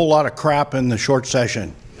see a whole lot of crap in the short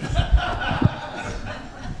session.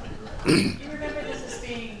 You remember this is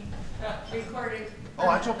being recorded? Oh,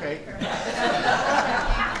 that's okay.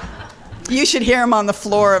 You should hear him on the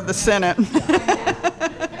floor of the Senate.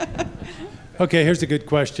 Okay, here's a good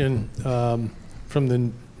question from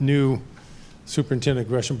the new Superintendent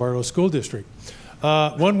Gresham Barlow School District.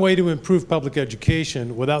 One way to improve public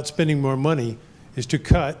education without spending more money is to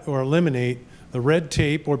cut or eliminate the red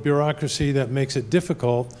tape or bureaucracy that makes it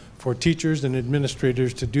difficult for teachers and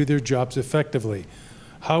administrators to do their jobs effectively.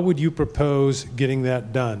 How would you propose getting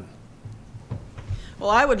that done? Well,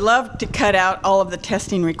 I would love to cut out all of the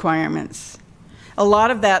testing requirements. A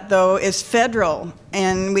lot of that, though, is federal,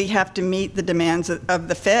 and we have to meet the demands of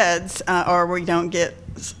the feds, or we don't get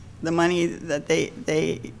the money that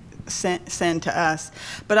they send to us.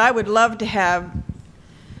 But I would love to have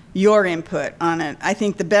your input on it. I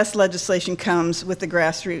think the best legislation comes with the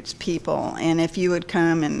grassroots people, and if you would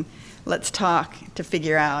come and let's talk to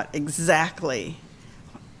figure out exactly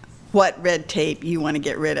what red tape you want to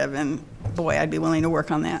get rid of, and boy, I'd be willing to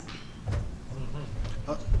work on that.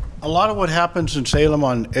 A lot of what happens in Salem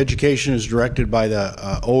on education is directed by the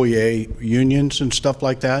OEA unions and stuff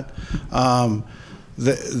like that.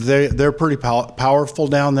 They're pretty powerful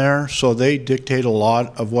down there, so they dictate a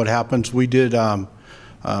lot of what happens. We did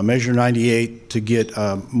Measure 98 to get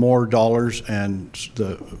more dollars, and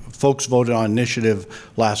the folks voted on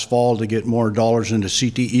initiative last fall to get more dollars into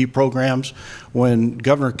CTE programs. When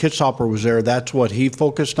Governor Kitzhaber was there, that's what he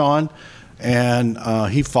focused on, and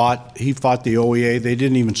he fought the OEA. They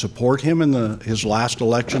didn't even support him in his last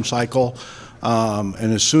election cycle, and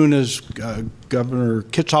as soon as Governor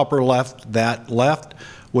Kitzhaber left, that left,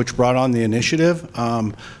 which brought on the initiative.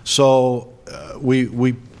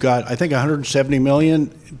 We got, I think, $170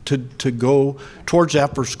 million to go towards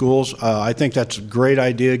that for schools. I think that's a great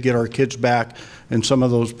idea. Get our kids back in some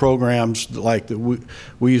of those programs like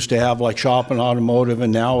we used to have, like shop and automotive,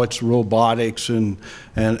 and now it's robotics and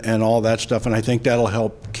all that stuff. And I think that'll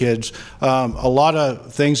help kids. A lot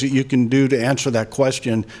of things that you can do to answer that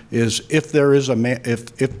question is if there is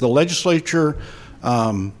if the legislature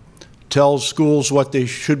tells schools what they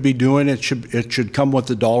should be doing, it should come with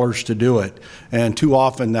the dollars to do it. And too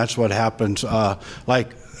often that's what happens. Like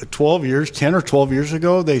 10 or 12 years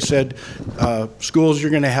ago, they said, schools,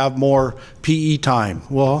 you're going to have more PE time.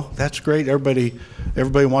 Well, that's great. Everybody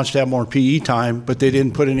wants to have more PE time, but they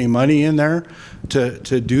didn't put any money in there to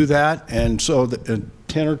do that. And so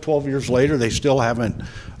 10 or 12 years later, they still haven't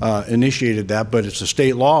initiated that, but it's a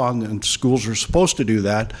state law, and schools are supposed to do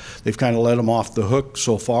that. They've kind of let them off the hook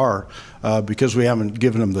so far because we haven't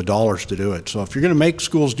given them the dollars to do it. So if you're going to make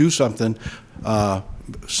schools do something,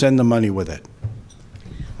 send the money with it.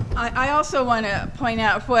 I also want to point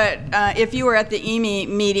out what, if you were at the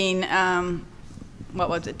EME meeting, what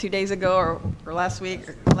was it, 2 days ago or last week?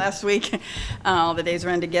 All the days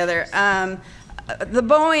run together. The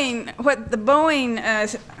Boeing,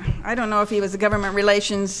 I don't know if he was a government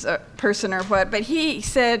relations person or what, but he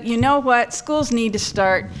said, you know what, schools need to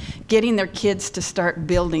start getting their kids to start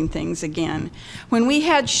building things again. When we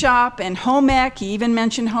had shop and home ec, he even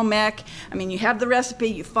mentioned home ec, I mean, you have the recipe,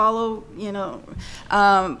 you follow, you know,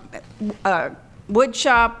 wood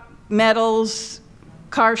shop, metals,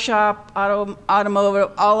 car shop,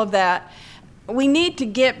 automotive, all of that. We need to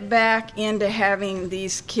get back into having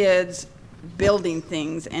these kids building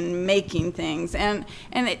things and making things, and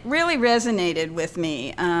it really resonated with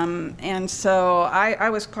me, and so I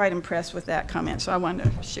was quite impressed with that comment, so I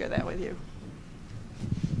wanted to share that with you.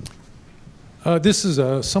 This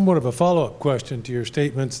is somewhat of a follow-up question to your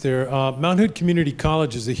statements there. Mount Hood Community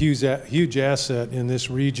College is a huge asset in this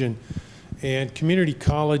region, and community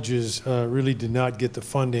colleges really did not get the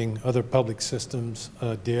funding other public systems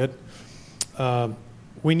did.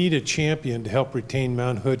 We need a champion to help retain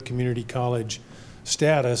Mount Hood Community College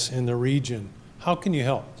status in the region. How can you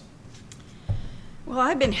help? Well,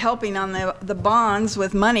 I've been helping on the bonds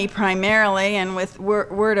with money primarily and with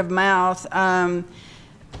word of mouth. I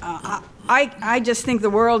just think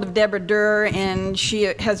the world of Deborah Durr, and she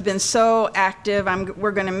has been so active.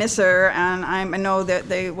 We're going to miss her, and I know that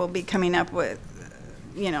they will be coming up with,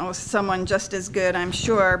 you know, someone just as good, I'm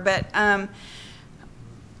sure. But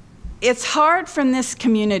it's hard from this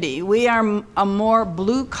community. We are a more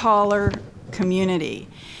blue-collar community.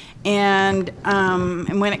 And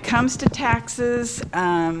when it comes to taxes,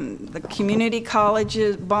 the community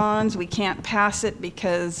colleges bonds, we can't pass it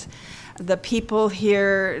because the people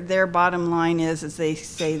here, their bottom line is they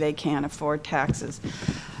say they can't afford taxes.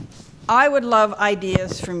 I would love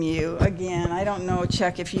ideas from you. Again, I don't know,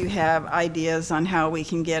 Chuck, if you have ideas on how we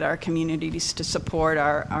can get our communities to support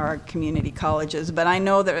our community colleges, but I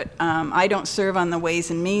know that I don't serve on the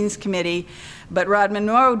Ways and Means Committee, but Rod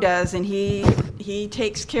Monroe does, and he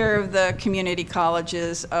takes care of the community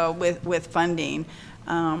colleges with funding.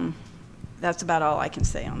 That's about all I can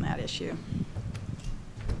say on that issue.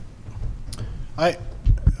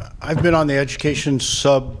 I've been on the Education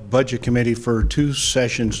Sub-Budget Committee for 2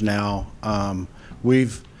 sessions now.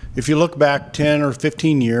 If you look back 10 or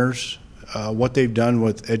 15 years, what they've done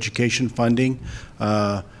with education funding,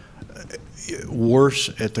 worse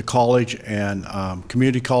at the college and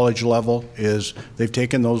community college level, is they've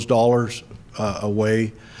taken those dollars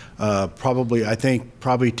away. I think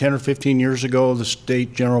probably 10 or 15 years ago, the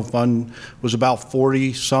state general fund was about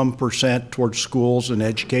 40-some% towards schools and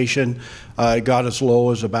education. It got as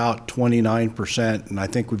low as about 29%, and I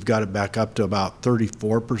think we've got it back up to about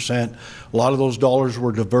 34%. A lot of those dollars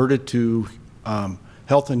were diverted to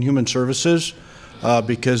Health and Human Services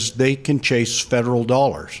because they can chase federal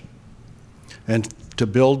dollars. And to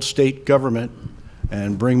build state government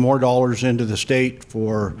and bring more dollars into the state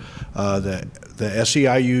for the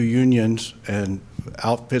SEIU unions and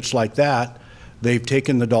outfits like that, they've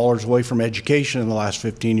taken the dollars away from education in the last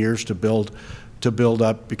 15 years to build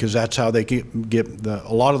up, because that's how they get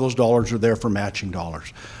a lot of those dollars are there for matching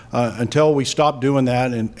dollars. Until we stop doing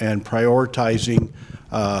that and prioritizing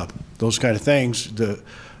those kind of things,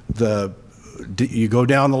 you go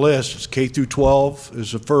down the list. It's K through 12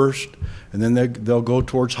 is the first, and then they'll go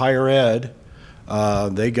towards higher ed.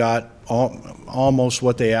 They got almost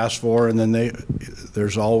what they asked for, and then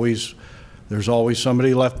there's always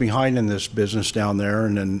somebody left behind in this business down there,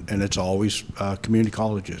 and it's always community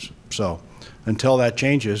colleges. So until that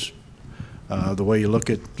changes, the way you look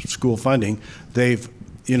at school funding, they've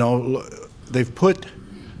put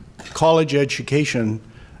college education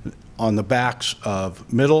on the backs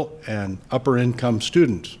of middle and upper income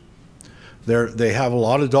students. They have a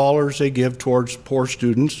lot of dollars they give towards poor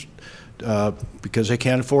students because they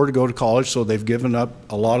can't afford to go to college, so they've given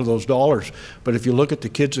up a lot of those dollars. But if you look at the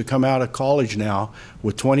kids that come out of college now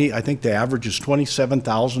with I think the average is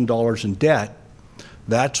 $27,000 in debt,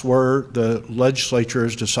 that's where the legislature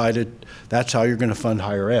has decided that's how you're going to fund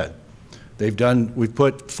higher ed. We've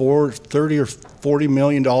put $30 or $40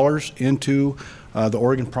 million into the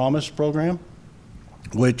Oregon Promise program,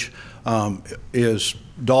 which is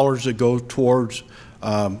dollars that go towards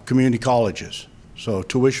community colleges. So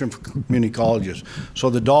tuition for community colleges.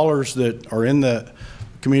 So the dollars that are in the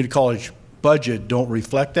community college budget don't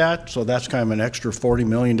reflect that. So that's kind of an extra $40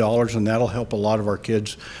 million, and that'll help a lot of our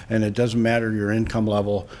kids. And it doesn't matter your income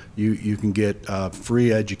level. You can get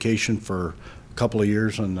free education for a couple of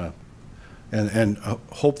years, and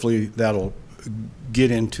hopefully that'll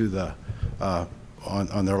get into the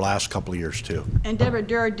on their last couple of years too. And Deborah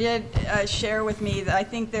Durr did share with me that I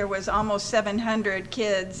think there was almost 700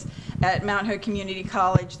 kids at Mount Hood Community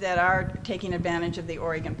College that are taking advantage of the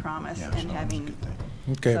Oregon Promise and having.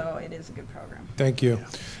 Okay. So it is a good program. Thank you.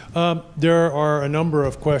 There are a number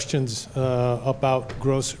of questions about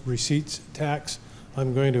gross receipts tax.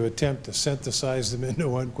 I'm going to attempt to synthesize them into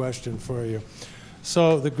one question for you.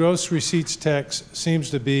 So the gross receipts tax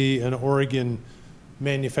seems to be an Oregon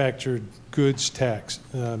manufactured goods tax.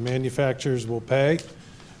 Manufacturers will pay,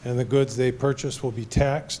 and the goods they purchase will be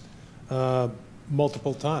taxed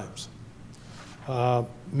multiple times.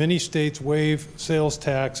 Many states waive sales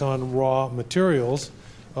tax on raw materials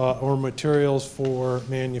or materials for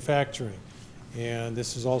manufacturing, and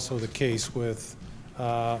this is also the case with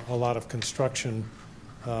a lot of construction,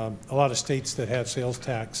 a lot of states that have sales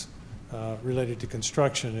tax related to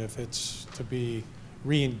construction. If it's to be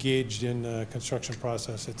re-engaged in the construction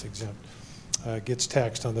process, it's exempt. Gets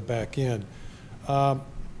taxed on the back end.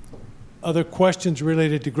 Other questions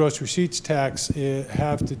related to gross receipts tax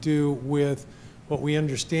have to do with what we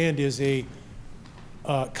understand is a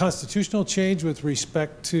constitutional change with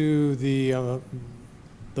respect to the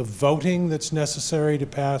voting that's necessary to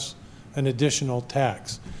pass an additional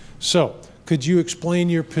tax. So could you explain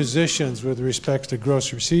your positions with respect to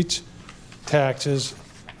gross receipts taxes,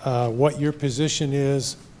 what your position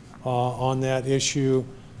is on that issue,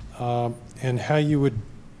 and how you would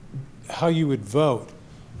vote?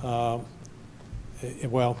 Well,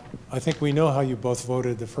 I think we know how you both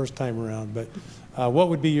voted the first time around, but what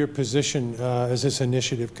would be your position as this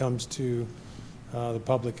initiative comes to the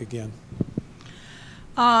public again?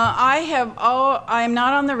 I am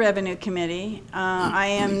not on the Revenue Committee. I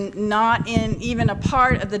am not even a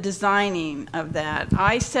part of the designing of that.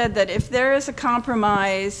 I said that if there is a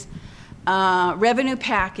compromise revenue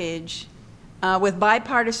package with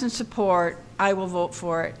bipartisan support, I will vote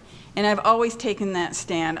for it. And I've always taken that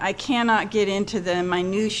stand. I cannot get into the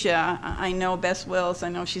minutia. I know Bess Wills, I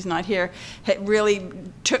know she's not here, really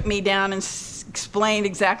took me down and explained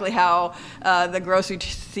exactly how the gross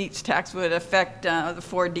receipts tax would affect the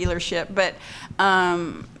Ford dealership. But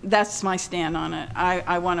that's my stand on it.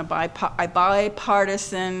 I want a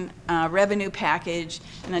bipartisan revenue package,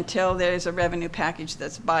 and until there's a revenue package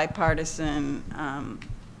that's bipartisan,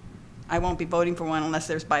 I won't be voting for one unless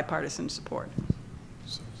there's bipartisan support.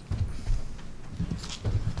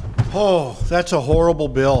 Oh, that's a horrible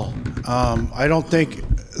bill. I don't think,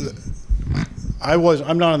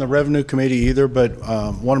 I'm not on the Revenue Committee either, but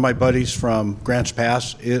one of my buddies from Grants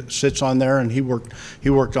Pass sits on there, and he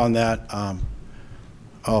worked on that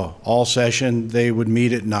all session. They would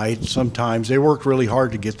meet at night sometimes. They worked really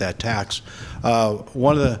hard to get that tax.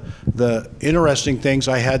 One of the interesting things,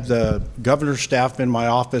 I had the governor's staff in my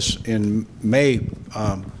office in May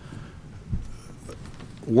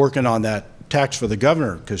working on that tax for the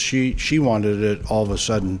governor, because she wanted it all of a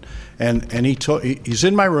sudden, and he's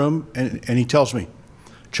in my room, and he tells me,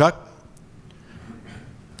 Chuck,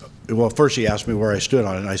 well, first he asked me where I stood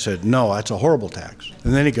on it, and I said, no, that's a horrible tax.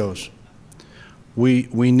 And then he goes, we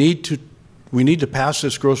need to pass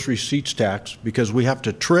this gross receipts tax because we have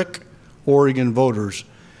to trick Oregon voters.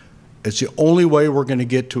 It's the only way we're going to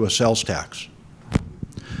get to a sales tax.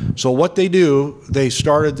 So what they do, they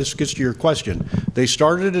started, this gets to your question, they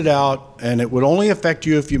started it out, and it would only affect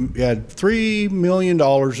you if you had $3 million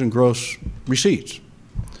in gross receipts.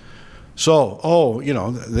 So,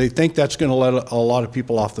 they think that's going to let a lot of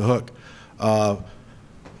people off the hook.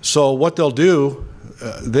 So what they'll do,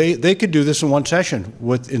 they could do this in one session.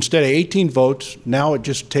 Instead of 18 votes, now it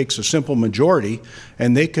just takes a simple majority,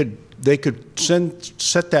 and they could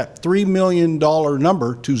set that $3 million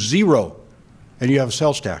number to 0. And you have a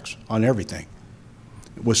sales tax on everything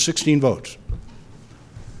with 16 votes.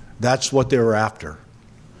 That's what they were after.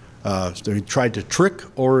 They tried to trick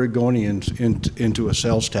Oregonians into a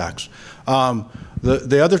sales tax.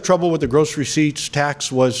 The other trouble with the gross receipts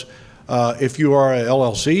tax was if you are an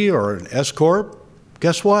LLC or an S Corp,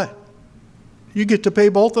 guess what? You get to pay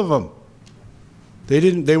both of them.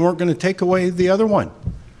 They weren't going to take away the other one.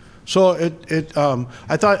 So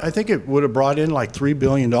I think it would have brought in like $3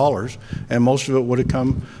 billion, and most of it would have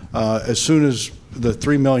come as soon as the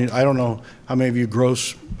 $3 million. I don't know how many of you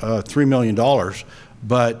gross $3 million,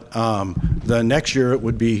 but the next year it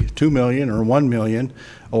would be $2 million or $1 million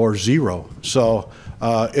or 0. So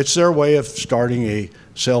it's their way of starting a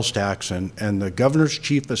sales tax, and the governor's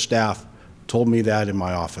chief of staff told me that in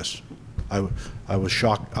my office. I was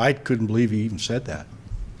shocked. I couldn't believe he even said that.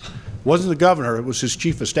 It wasn't the governor, it was his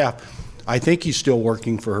chief of staff. I think he's still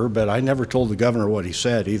working for her, but I never told the governor what he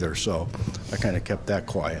said either, so I kind of kept that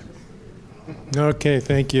quiet. Okay,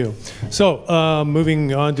 thank you. So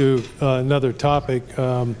moving on to another topic,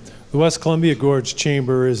 the West Columbia Gorge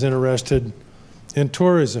Chamber is interested in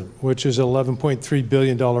tourism, which is an $11.3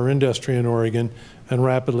 billion industry in Oregon and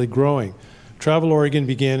rapidly growing. Travel Oregon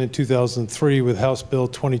began in 2003 with House Bill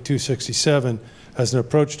 2267 as an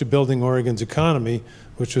approach to building Oregon's economy,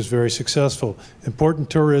 which was very successful. Important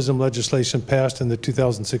tourism legislation passed in the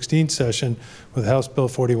 2016 session with House Bill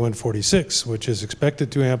 4146, which is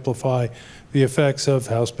expected to amplify the effects of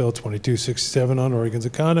House Bill 2267 on Oregon's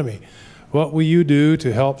economy. What will you do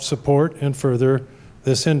to help support and further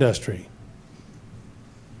this industry?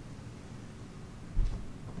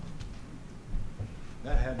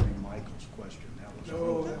 That had to be Michael's question.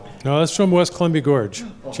 No, that's from West Columbia Gorge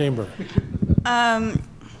Chamber.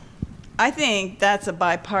 I think that's a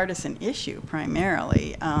bipartisan issue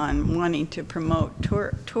primarily on wanting to promote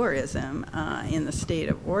tourism in the state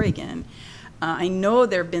of Oregon. I know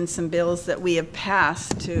there have been some bills that we have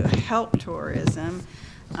passed to help tourism,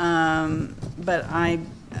 but our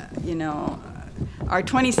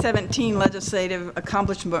 2017 legislative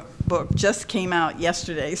accomplishment book just came out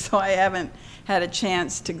yesterday, so I haven't had a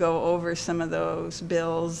chance to go over some of those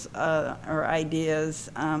bills or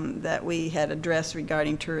ideas that we had addressed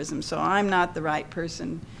regarding tourism. So I'm not the right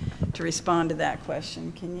person to respond to that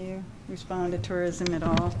question. Can you respond to tourism at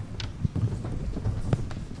all?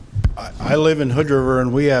 I live in Hood River,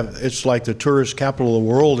 and it's like the tourist capital of the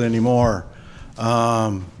world anymore.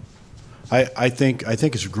 I think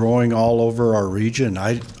it's growing all over our region.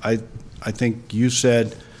 I think you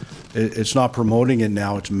said it's not promoting it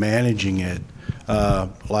now, it's managing it.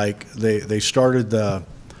 Like they started the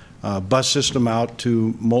bus system out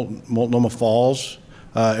to Multnomah Falls.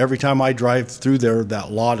 Every time I drive through there, that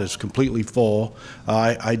lot is completely full.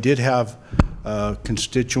 I did have a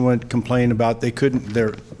constituent complain about they couldn't,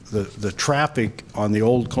 the traffic on the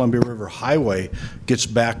old Columbia River Highway gets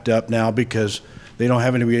backed up now because they don't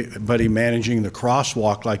have anybody managing the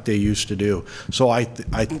crosswalk like they used to do. So I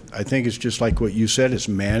think it's just like what you said, it's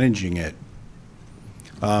managing it.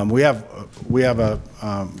 We have a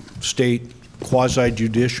state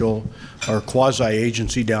quasi-judicial or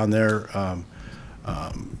quasi-agency down there,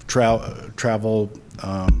 Travel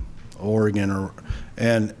Oregon,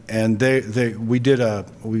 and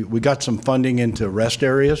we got some funding into rest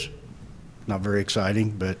areas. Not very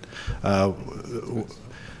exciting, but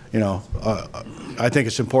I think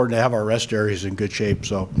it's important to have our rest areas in good shape,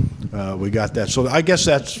 so we got that. So I guess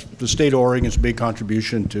that's the state of Oregon's big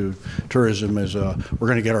contribution to tourism is we're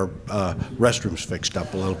going to get our restrooms fixed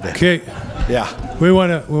up a little bit. Okay. Yeah. We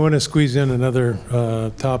want to squeeze in another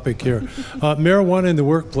topic here. Marijuana in the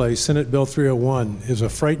workplace, Senate Bill 301, is a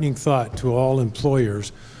frightening thought to all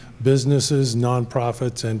employers, businesses,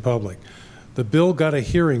 nonprofits, and public. The bill got a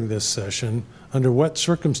hearing this session. Under what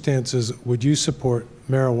circumstances would you support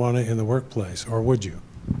marijuana in the workplace, or would you?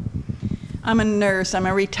 I'm a nurse. I'm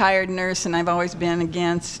a retired nurse, and I've always been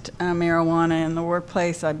against marijuana in the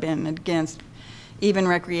workplace. I've been against even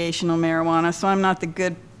recreational marijuana, so I'm not the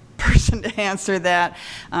good person to answer that.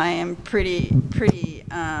 I am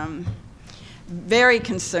very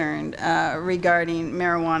concerned regarding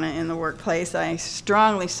marijuana in the workplace. I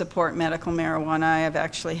strongly support medical marijuana. I have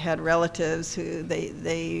actually had relatives who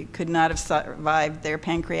they could not have survived their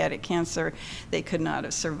pancreatic cancer. They could not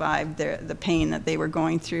have survived the pain that they were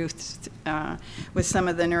going through with some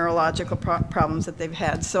of the neurological problems that they've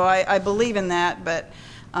had. So I believe in that, but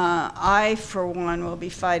I, for one, will be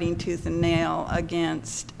fighting tooth and nail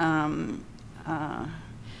against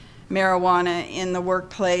marijuana in the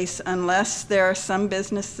workplace unless there are some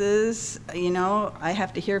businesses, I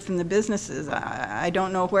have to hear from the businesses. I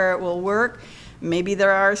don't know where it will work. Maybe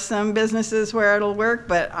there are some businesses where it'll work,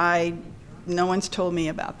 but no one's told me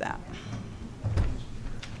about that.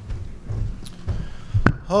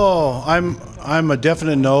 Oh, I'm a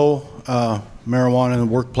definite no. Marijuana in the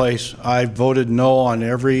workplace. I voted no on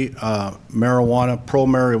every pro-marijuana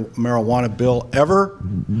bill ever.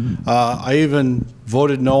 I even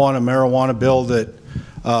voted no on a marijuana bill that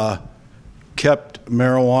kept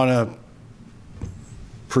marijuana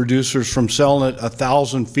producers from selling it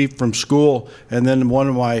 1,000 feet from school. And then one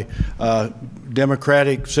of my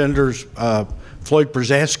Democratic senators, Floyd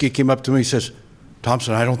Brzezinski, came up to me and says,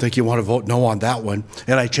 "Thomsen, I don't think you want to vote no on that one."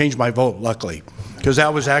 And I changed my vote, luckily, because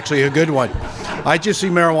that was actually a good one. I just see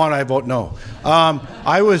marijuana, I vote no.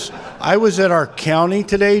 I was at our county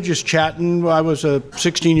today just chatting. I was a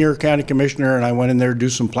 16-year county commissioner, and I went in there to do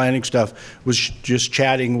some planning stuff. Was just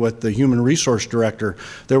chatting with the human resource director.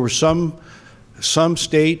 There was some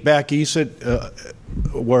state back east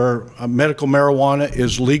where medical marijuana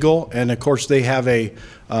is legal, and of course they have a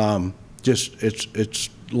it's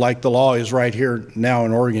like the law is right here now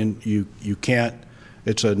in Oregon. You can't.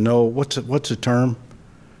 It's a no. What's the term?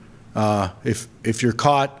 If you're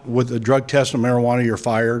caught with a drug test of marijuana, you're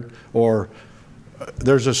fired, or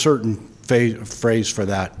there's a certain phrase for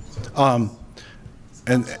that.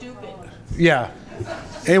 Stupid. Yeah.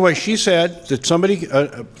 Anyway, she said that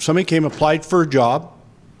somebody came, applied for a job,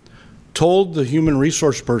 told the human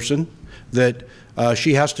resource person that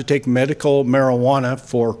she has to take medical marijuana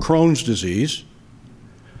for Crohn's disease.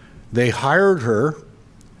 They hired her,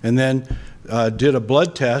 and then did a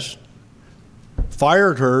blood test,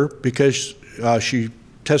 fired her because she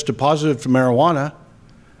tested positive for marijuana,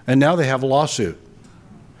 and now they have a lawsuit.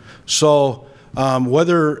 So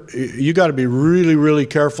whether you got to be really, really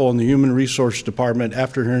careful in the human resource department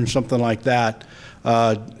after hearing something like that.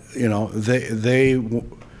 They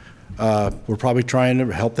were probably trying to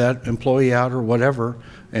help that employee out or whatever,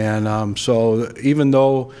 and so even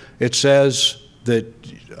though it says that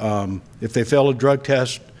if they fail a drug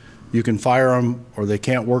test, you can fire them or they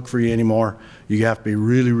can't work for you anymore, you have to be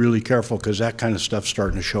really, really careful because that kind of stuff's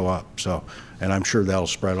starting to show up. So, and I'm sure that'll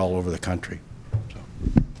spread all over the country. So.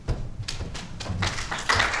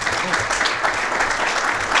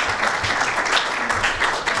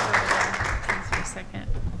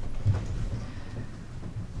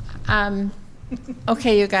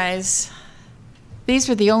 Okay, you guys, these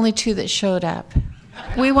were the only two that showed up.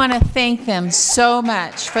 We want to thank them so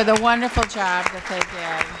much for the wonderful job that they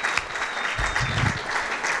did.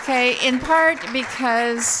 Okay, in part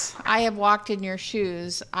because I have walked in your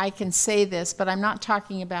shoes, I can say this, but I'm not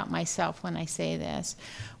talking about myself when I say this.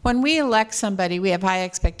 When we elect somebody, we have high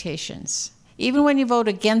expectations. Even when you vote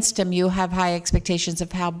against them, you have high expectations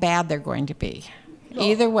of how bad they're going to be.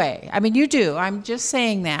 Either way. I mean, you do. I'm just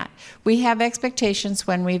saying that. We have expectations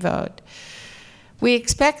when we vote. We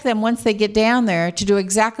expect them, once they get down there, to do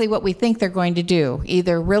exactly what we think they're going to do,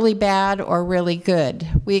 either really bad or really good.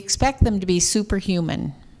 We expect them to be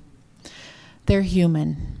superhuman. They're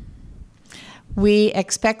human. We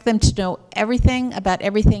expect them to know everything about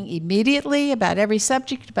everything immediately, about every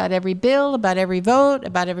subject, about every bill, about every vote,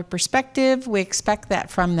 about every perspective. We expect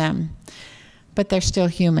that from them. But they're still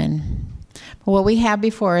human. What we have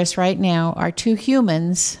before us right now are two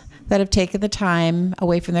humans that have taken the time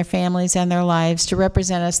away from their families and their lives to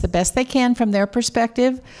represent us the best they can from their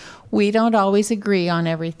perspective. We don't always agree on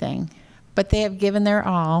everything, but they have given their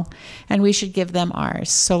all, and we should give them ours.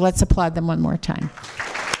 So let's applaud them one more time.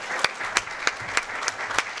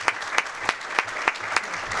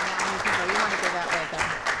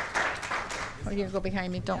 Or you go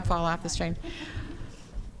behind me, don't fall off the string.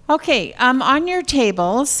 Okay, on your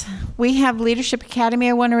tables, we have Leadership Academy.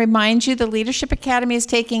 I want to remind you the Leadership Academy is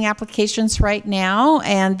taking applications right now,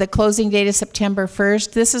 and the closing date is September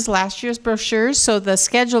 1st. This is last year's brochures, so the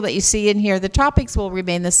schedule that you see in here, the topics will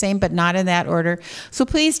remain the same, but not in that order. So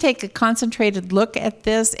please take a concentrated look at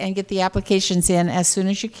this and get the applications in as soon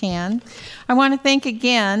as you can. I want to thank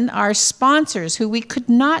again our sponsors, who we could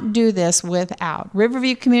not do this without.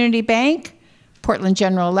 Riverview Community Bank, Portland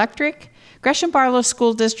General Electric, Gresham Barlow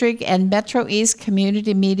School District, and MetroEast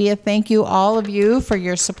Community Media. Thank you, all of you, for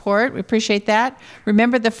your support. We appreciate that.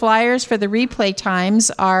 Remember, the flyers for the replay times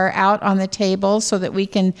are out on the table so that we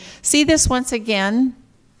can see this once again.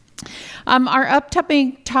 Our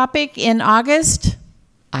upcoming topic in August,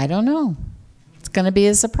 I don't know. It's going to be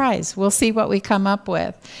a surprise. We'll see what we come up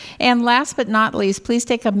with. And last but not least, please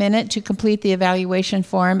take a minute to complete the evaluation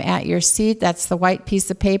form at your seat. That's the white piece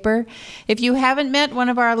of paper. If you haven't met one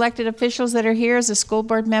of our elected officials that are here as a school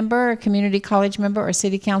board member, a community college member, or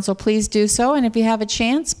city council, please do so. And if you have a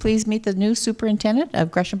chance, please meet the new superintendent of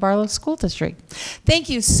Gresham Barlow School District. Thank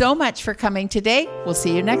you so much for coming today. We'll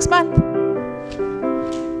see you next month.